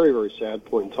a very, very sad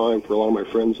point in time for a lot of my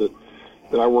friends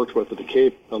that I worked with at the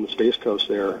Cape on the Space Coast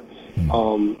there.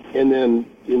 And then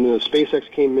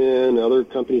SpaceX came in, other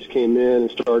companies came in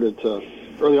and started to,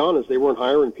 early on, as they weren't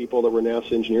hiring people that were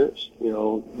NASA engineers.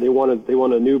 They wanted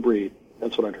a new breed.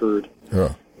 That's what I'd heard.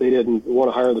 Yeah. They didn't want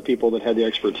to hire the people that had the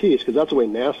expertise because that's the way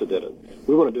NASA did it.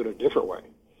 We want to do it a different way.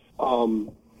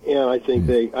 And I think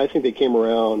they came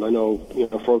around. I know,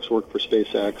 folks worked for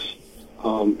SpaceX.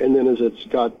 And then as it's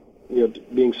got,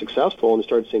 being successful and they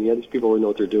started saying, these people really know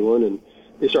what they're doing, and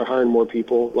they start hiring more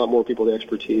people, a lot more people with the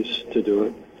expertise to do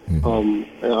it. And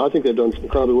I think they've done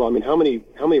incredibly well. I mean, how many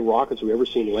rockets have we ever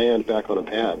seen land back on a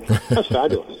pad? That's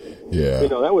fabulous. Yeah. You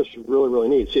know, that was really, really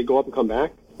neat. See it go up and come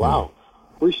back? Wow.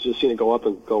 We should just seen it go up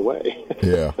and go away.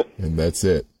 Yeah, and that's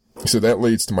it. So that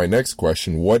leads to my next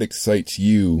question. What excites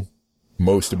you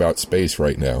most about space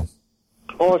right now?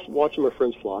 Oh, it's watching my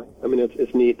friends fly. I mean,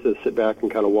 it's neat to sit back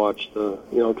and kind of watch to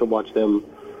watch them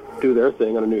do their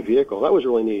thing on a new vehicle. That was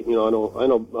really neat. You know, I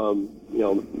know,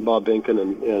 Bob Binkin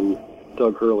and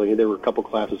Doug Hurley. They were a couple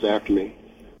classes after me.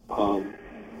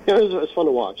 It's fun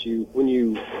to watch. When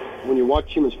you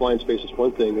watch humans fly in space, it's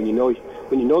one thing. When you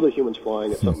know the humans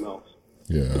flying, it's something else.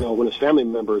 Yeah. You know, when it's family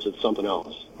members, it's something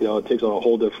else. You know, it takes on a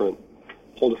whole different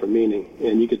meaning.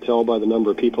 And you could tell by the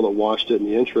number of people that watched it and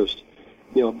the interest.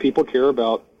 You know, people care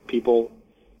about people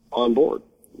on board.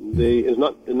 It's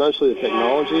not necessarily the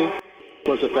technology,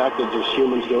 but it's the fact that there's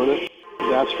humans doing it.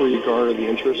 That's where you garner the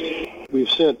interest. We've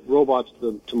sent robots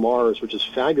to Mars, which is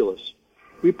fabulous.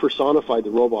 We personified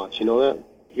the robots. You know that?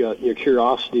 You got your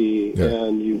Curiosity,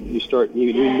 and you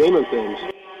name them things.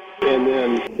 And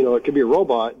then, you know, it could be a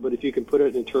robot, but if you can put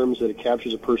it in terms that it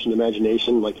captures a person's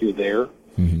imagination, like you're there,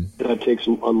 that takes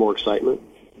on more excitement.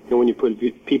 You know, when you put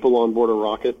people on board a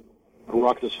rocket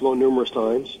that's flown numerous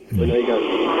times, but now you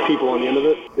got people on the end of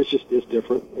it, it's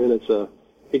different, and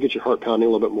it gets your heart pounding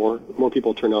a little bit more. More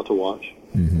people turn out to watch.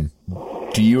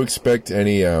 Do you expect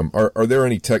any, are there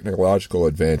any technological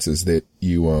advances that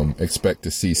you expect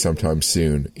to see sometime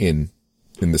soon in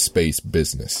the space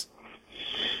business?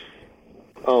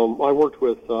 I worked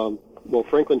with,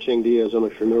 Franklin Cheng Diaz. I don't know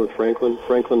if you're familiar with Franklin.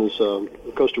 Franklin is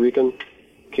Costa Rican,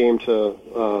 came to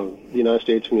the United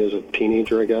States when he was a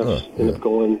teenager, I guess. Ended up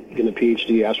getting a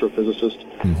PhD,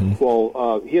 astrophysicist.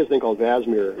 Well, he has a thing called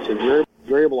VASMIR. It's a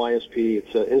variable ISP.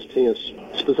 It's an instantaneous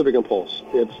specific impulse.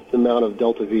 It's the amount of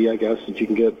delta V, I guess, that you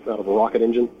can get out of a rocket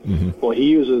engine. Well, he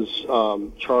uses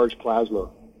charged plasma.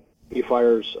 He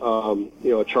fires,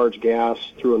 a charged gas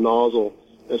through a nozzle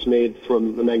that's made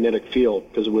from a magnetic field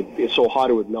because it's so hot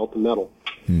it would melt the metal.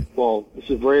 Well, it's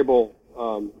a variable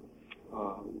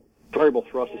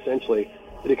thrust essentially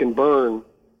that it can burn,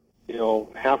 you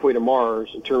know, halfway to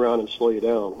Mars and turn around and slow you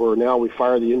down. Where now we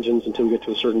fire the engines until we get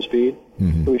to a certain speed,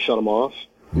 and we shut them off.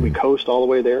 And we coast all the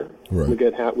way there. Right. We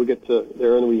get to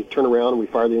there and we turn around and we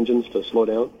fire the engines to slow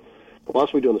down. Well,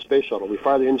 that's what we do on the space shuttle. We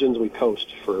fire the engines and we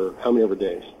coast for how many ever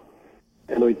days,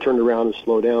 and then we turn around and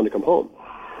slow down to come home.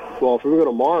 Well, if we go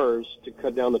to Mars to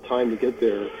cut down the time to get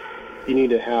there, you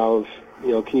need to have, you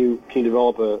know, can you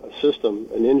develop a system,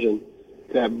 an engine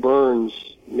that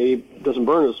doesn't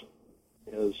burn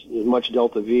as much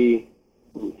delta V,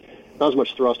 not as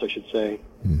much thrust, I should say,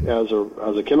 as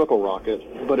a chemical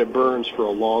rocket, but it burns for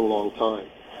a long, long time.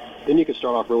 Then you can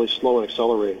start off really slow and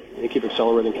accelerate, and keep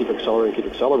accelerating,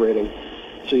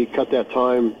 so you cut that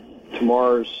time to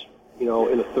Mars, you know,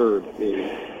 in a third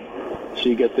maybe. So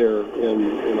you get there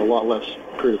in a lot less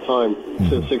period of time.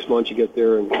 Instead of 6 months, you get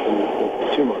there in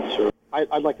 2 months. Or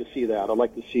I'd like to see that. I'd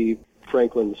like to see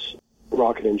Franklin's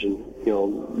rocket engine, you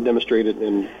know, demonstrated.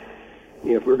 And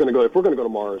you know, if we're going to go to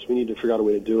Mars, we need to figure out a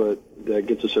way to do it that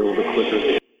gets us there a little bit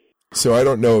quicker. So I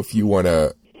don't know if you want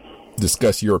to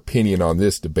discuss your opinion on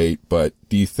this debate, but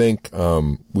do you think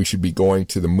we should be going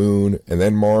to the moon and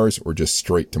then Mars, or just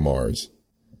straight to Mars?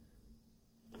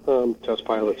 Test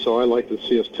pilot, so I like to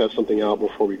see us test something out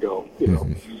before we go. You know,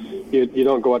 you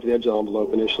don't go out to the edge of the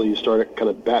envelope initially. You start kind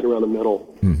of batting around the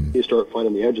middle. You start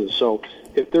finding the edges. So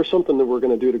if there's something that we're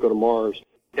going to do to go to Mars,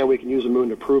 and we can use the moon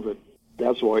to prove it,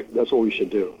 that's what we should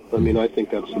do. I mean, I think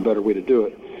that's the better way to do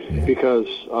it, because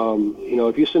you know,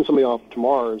 if you send somebody off to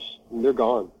Mars, they're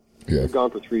gone. They're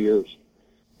gone for 3 years.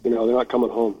 You know, they're not coming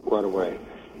home right away.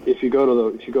 If you go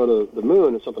to the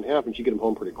moon and something happens, you get them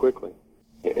home pretty quickly.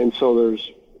 And so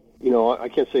there's, you know, I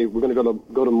can't say we're going to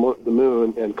go to the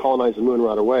moon and colonize the moon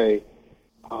right away,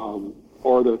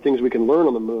 or the things we can learn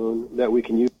on the moon that we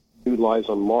can utilize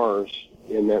on Mars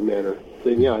in that manner.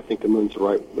 Then yeah, I think the moon's the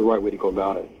right way to go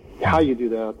about it. How you do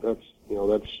that, that's a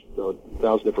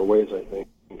 1,000 different ways. I think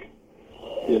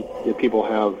if people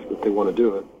have, if they want to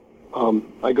do it.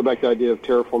 I go back to the idea of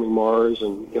terraforming Mars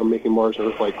and, you know, making Mars an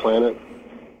Earth-like planet.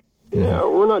 Yeah,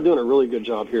 we're not doing a really good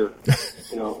job here.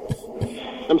 You know,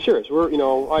 I'm serious.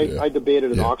 I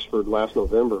debated at Oxford last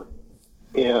November,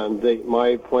 and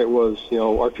my point was, you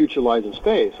know, our future lies in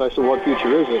space. I said, what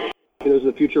future is it? Is it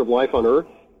the future of life on Earth,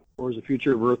 or is the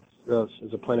future of Earth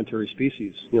as a planetary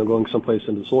species, you know, going someplace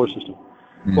into the solar system?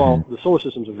 Well, the solar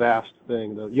system's a vast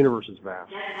thing. The universe is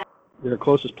vast. Their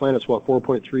closest planet's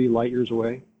 4.3 light years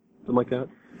away, something like that.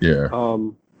 Yeah.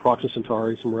 Proxima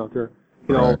Centauri, somewhere out there.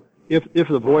 You know, if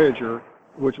the Voyager,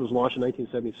 which was launched in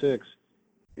 1976,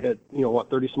 at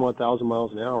 30-some odd thousand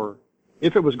miles an hour,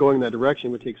 if it was going that direction,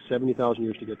 it would take 70,000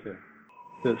 years to get there.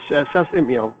 We're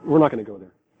not going to go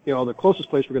there. the closest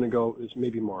place we're going to go is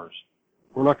maybe Mars.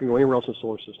 We're not going to go anywhere else in the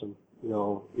solar system,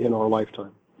 in our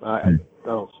lifetime. I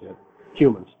don't see it.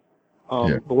 Humans.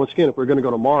 But once again, if we're going to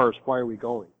go to Mars, why are we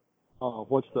going?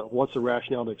 What's the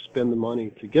rationale to expend the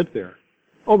money to get there?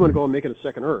 Oh, we're going to go and make it a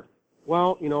second Earth.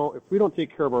 Well, if we don't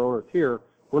take care of our own Earth here,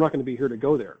 we're not going to be here to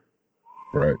go there.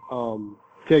 Right.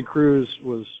 Ted Cruz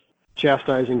was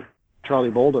chastising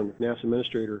Charlie Bolden, NASA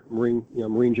administrator,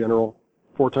 Marine general,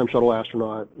 4-time shuttle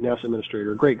astronaut, NASA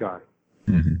administrator, great guy.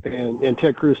 Mm-hmm. And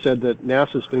Ted Cruz said that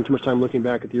NASA is spending too much time looking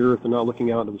back at the Earth and not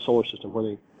looking out into the solar system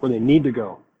where they need to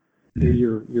go.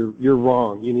 Mm-hmm. You're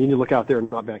wrong. You need to look out there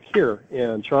and not back here.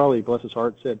 And Charlie, bless his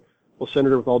heart, said, "Well,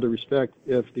 Senator, with all due respect,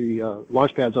 if the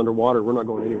launch pad's underwater, we're not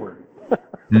going anywhere."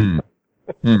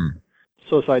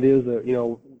 So this idea is that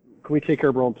can we take care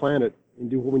of our own planet and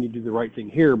do what we need to do the right thing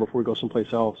here before we go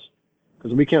someplace else?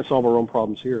 Because we can't solve our own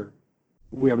problems here.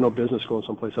 We have no business going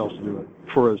someplace else to do it.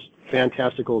 For as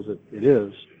fantastical as it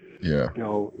is,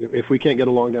 if we can't get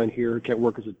along down here, can't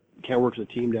work as a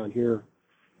team down here,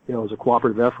 as a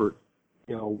cooperative effort,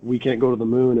 we can't go to the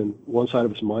moon and one side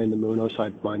of us mine the moon, other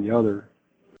side mine the other,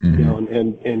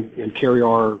 and carry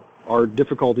our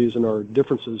difficulties and our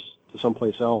differences to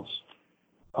someplace else.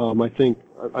 I think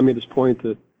I made this point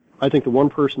that I think the one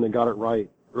person that got it right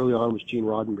early on was Gene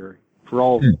Roddenberry. For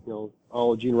all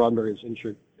all of Gene Roddenberry's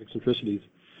eccentricities,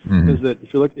 is that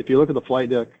if you look at the flight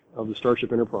deck of the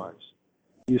Starship Enterprise,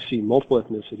 you see multiple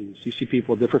ethnicities. You see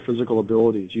people with different physical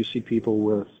abilities. You see people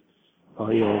with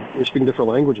you're speaking different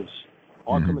languages,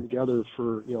 all coming together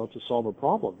for to solve a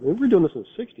problem. I mean, we were doing this in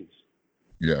the '60s.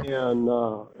 Yeah.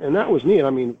 And that was neat. I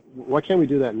mean, why can't we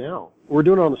do that now? We're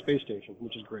doing it on the space station,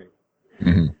 which is great.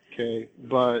 Mm-hmm. Okay,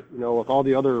 but with all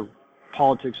the other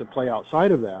politics that play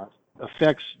outside of that,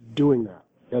 affects doing that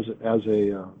as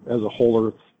a whole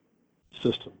Earth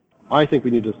system. I think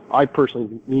we need to. I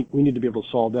personally we need to be able to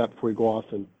solve that before we go off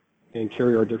and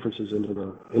carry our differences into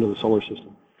the solar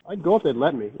system. I'd go if they'd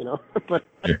let me, but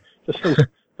just the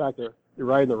fact that you're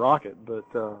riding the rocket. But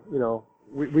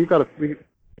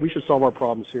we should solve our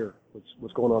problems here.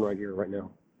 What's going on right here, right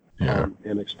now,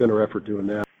 and expend our effort doing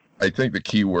that. I think the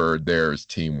key word there is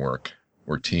teamwork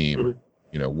or team. Mm-hmm.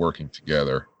 Working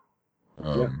together,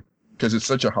 because it's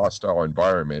such a hostile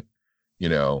environment.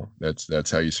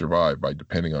 That's how you survive, by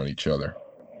depending on each other.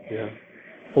 Yeah.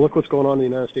 Well, look what's going on in the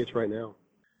United States right now.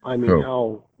 I mean,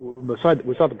 how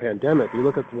without the pandemic, you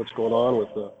look at what's going on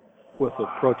with the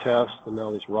protests and now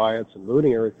these riots and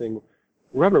looting and everything.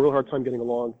 We're having a real hard time getting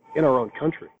along in our own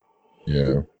country.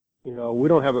 Yeah. We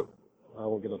don't have I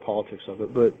won't get into the politics of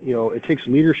it, but it takes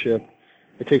leadership.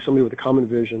 It takes somebody with a common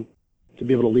vision to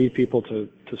be able to lead people to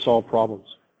solve problems.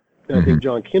 And I think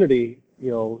John Kennedy,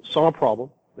 saw a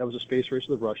problem. That was a space race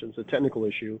with the Russians, a technical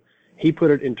issue. He put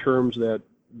it in terms that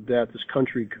this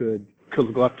country could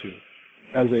look up to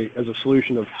as a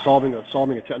solution of solving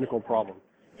a technical problem.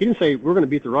 He didn't say we're going to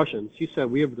beat the Russians. He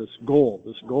said we have this goal.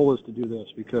 This goal is to do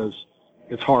this because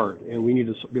it's hard and we need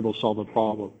to be able to solve the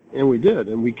problem. And we did,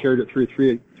 and we carried it through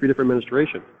three different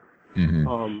administrations.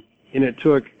 Mm-hmm. And it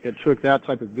took that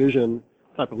type of vision,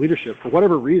 type of leadership. For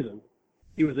whatever reason,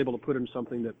 he was able to put in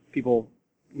something that people,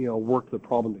 worked the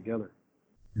problem together.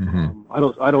 Mm-hmm.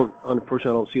 Unfortunately,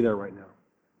 I don't see that right now.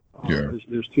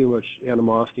 There's too much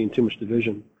animosity and too much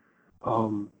division,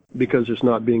 because it's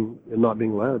not being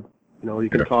led. You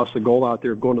can toss the goal out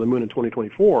there of going to the moon in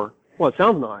 2024. Well, it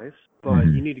sounds nice, but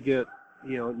you need to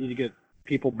get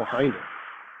people behind it.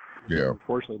 Yeah.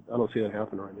 Unfortunately, I don't see that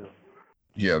happen right now.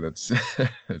 Yeah, that's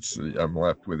I'm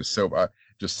left with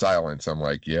just silence. I'm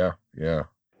like, yeah.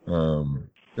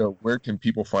 So where can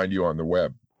people find you on the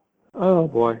web? Oh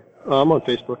boy, I'm on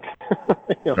Facebook.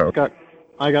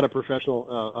 I got a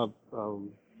professional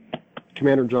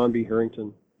Commander John B.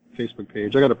 Harrington Facebook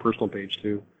page. I got a personal page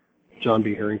too, John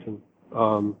B. Harrington.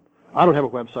 I don't have a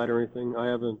website or anything. I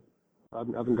haven't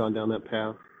gone down that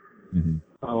path. Mm-hmm.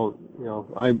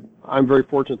 I'm very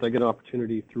fortunate that I get an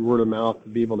opportunity through word of mouth to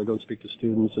be able to go and speak to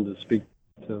students and to speak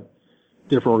to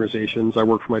different organizations. I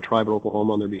work for my tribe in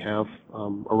Oklahoma on their behalf.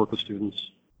 I work with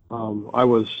students. I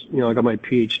got my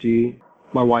PhD.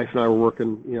 My wife and I were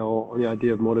working, on the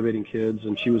idea of motivating kids,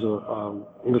 and she was an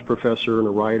English professor and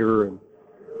a writer, and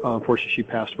unfortunately she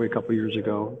passed away a couple of years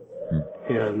ago.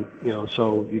 And,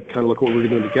 so you kind of look at what we're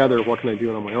doing together. What can I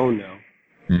do on my own now?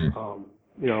 Mm-hmm.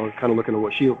 Kind of looking at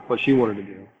what she wanted to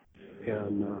do.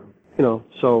 And,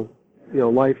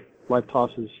 life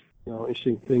tosses,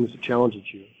 interesting things that challenges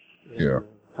you. And,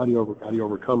 how do you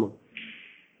overcome them?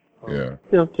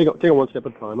 Take it one step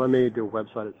at a time. I may do a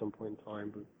website at some point in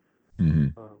time, but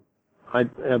I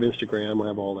have Instagram. I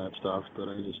have all that stuff, but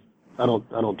I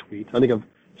don't tweet. I think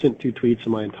sent 2 tweets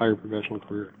in my entire professional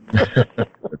career.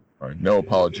 No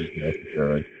apologies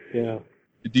necessary. Yeah.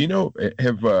 Do you know,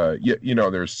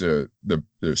 there's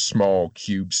the small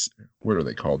cubes, what are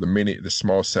they called? The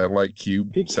small satellite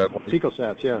cube?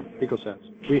 Picosats, yeah, Picosats.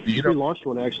 We launched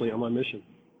one actually on my mission.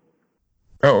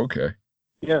 Oh, okay.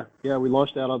 Yeah, we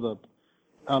launched out of the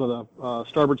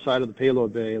starboard side of the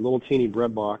payload bay, a little teeny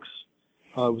bread box.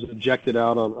 It was ejected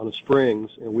out on the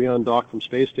springs, and we undocked from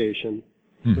space station.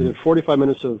 Mm-hmm. Within 45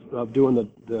 minutes of doing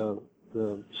the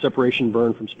separation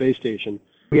burn from space station,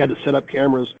 we had to set up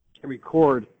cameras and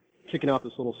record kicking out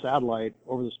this little satellite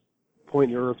over this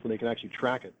point in the Earth where they can actually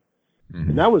track it.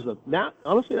 Mm-hmm. And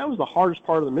honestly, that was the hardest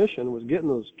part of the mission, was getting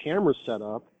those cameras set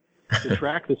up to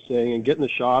track this thing and getting the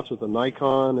shots with the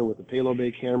Nikon and with the payload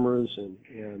bay cameras and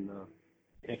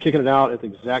kicking it out at the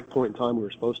exact point in time we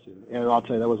were supposed to. And I'll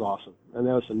tell you, that was awesome. And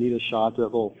that was the neatest shot, that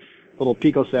little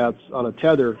Picosats on a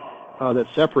tether that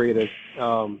separated.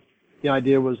 The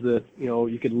idea was that,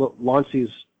 you could launch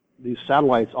these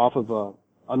satellites off of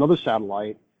another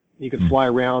satellite. You could fly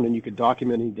around and you could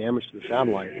document any damage to the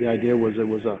satellite. The idea was it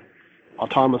was a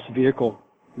autonomous vehicle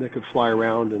that could fly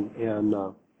around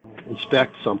and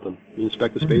inspect something,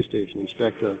 inspect the space station,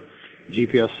 inspect a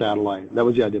GPS satellite. That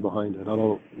was the idea behind it. I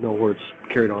don't know where it's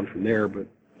carried on from there, but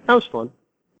that was fun.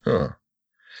 Huh.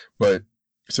 But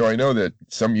so I know that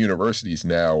some universities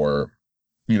now are,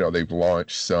 they've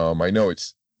launched some. I know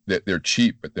it's that they're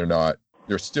cheap, but they're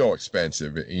still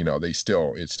expensive.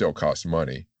 It still costs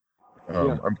money.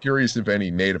 I'm curious if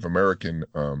any Native American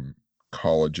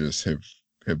colleges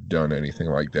have done anything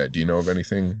like that. Do you know of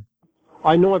anything?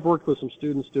 I know I've worked with some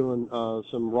students doing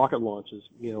some rocket launches.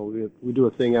 We do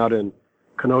a thing out in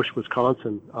Kenosha,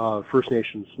 Wisconsin, First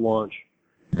Nations launch.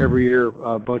 Every year,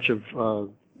 a bunch of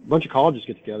colleges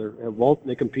get together, and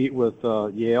they compete with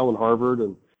Yale and Harvard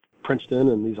and Princeton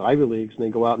and these Ivy Leagues, and they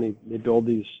go out and they build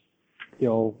these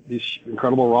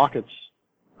incredible rockets,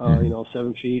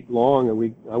 7 feet long.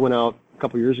 And I went out a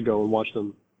couple of years ago and watched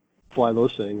them fly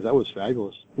those things. That was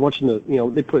fabulous. Watching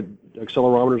they put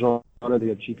accelerometers on it. They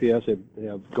have GPS. They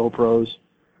have GoPros,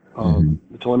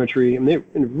 the telemetry. And they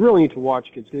really need to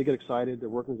watch kids. They get excited. They're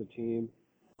working as a team.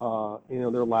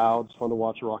 They're loud. It's fun to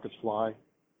watch the rockets fly.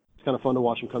 It's kind of fun to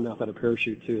watch them come down without a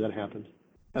parachute too. That happened.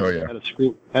 Had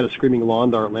a screaming lawn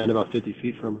dart land about 50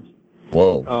 feet from us.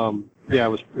 Whoa. It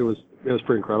was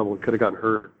pretty incredible. It could have gotten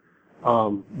hurt,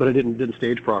 but it didn't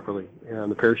stage properly, and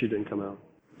the parachute didn't come out.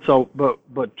 So, but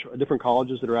different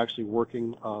colleges that are actually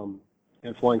working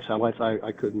and flying satellites,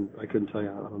 I couldn't tell you.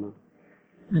 I don't know.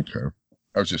 Okay,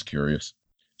 I was just curious.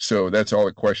 So that's all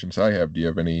the questions I have. Do you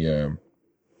have any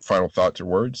final thoughts or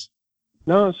words?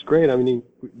 No, it's great. I mean,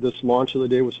 this launch of the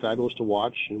day was fabulous to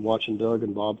watch, and watching Doug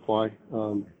and Bob fly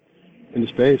into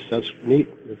space. That's neat.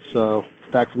 It's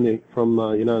back from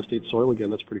United States soil again.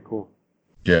 That's pretty cool.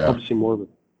 Yeah. Hope to see more of it.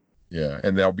 Yeah,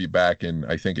 and they'll be back in,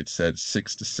 I think it said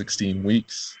 6 to 16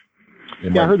 weeks. I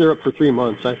heard they're up for 3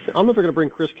 months. I don't know if they're going to bring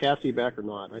Chris Cassidy back or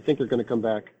not. I think they're going to come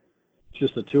back,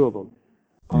 just the two of them.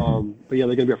 But yeah,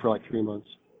 they're going to be up for like 3 months.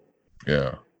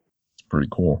 Yeah, it's pretty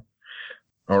cool.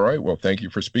 All right, well, thank you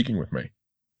for speaking with me.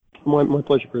 My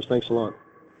pleasure, Chris. Thanks a lot.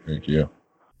 Thank you.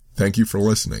 Thank you for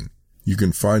listening. You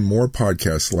can find more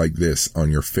podcasts like this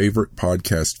on your favorite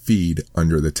podcast feed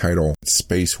under the title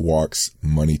Spacewalks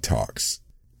Money Talks.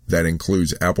 That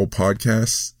includes Apple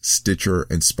Podcasts, Stitcher,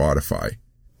 and Spotify.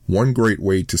 One great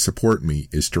way to support me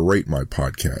is to rate my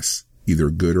podcasts, either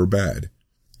good or bad.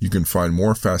 You can find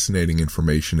more fascinating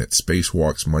information at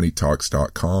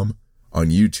spacewalksmoneytalks.com, on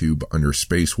YouTube under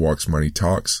Spacewalks Money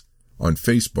Talks, on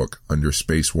Facebook under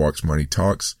Spacewalks Money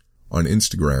Talks, on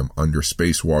Instagram under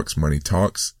Spacewalks Money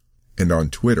Talks, and on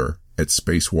Twitter at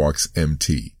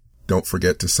SpacewalksMT. Don't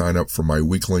forget to sign up for my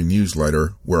weekly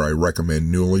newsletter where I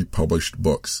recommend newly published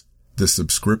books. The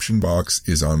subscription box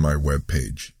is on my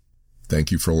webpage.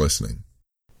 Thank you for listening.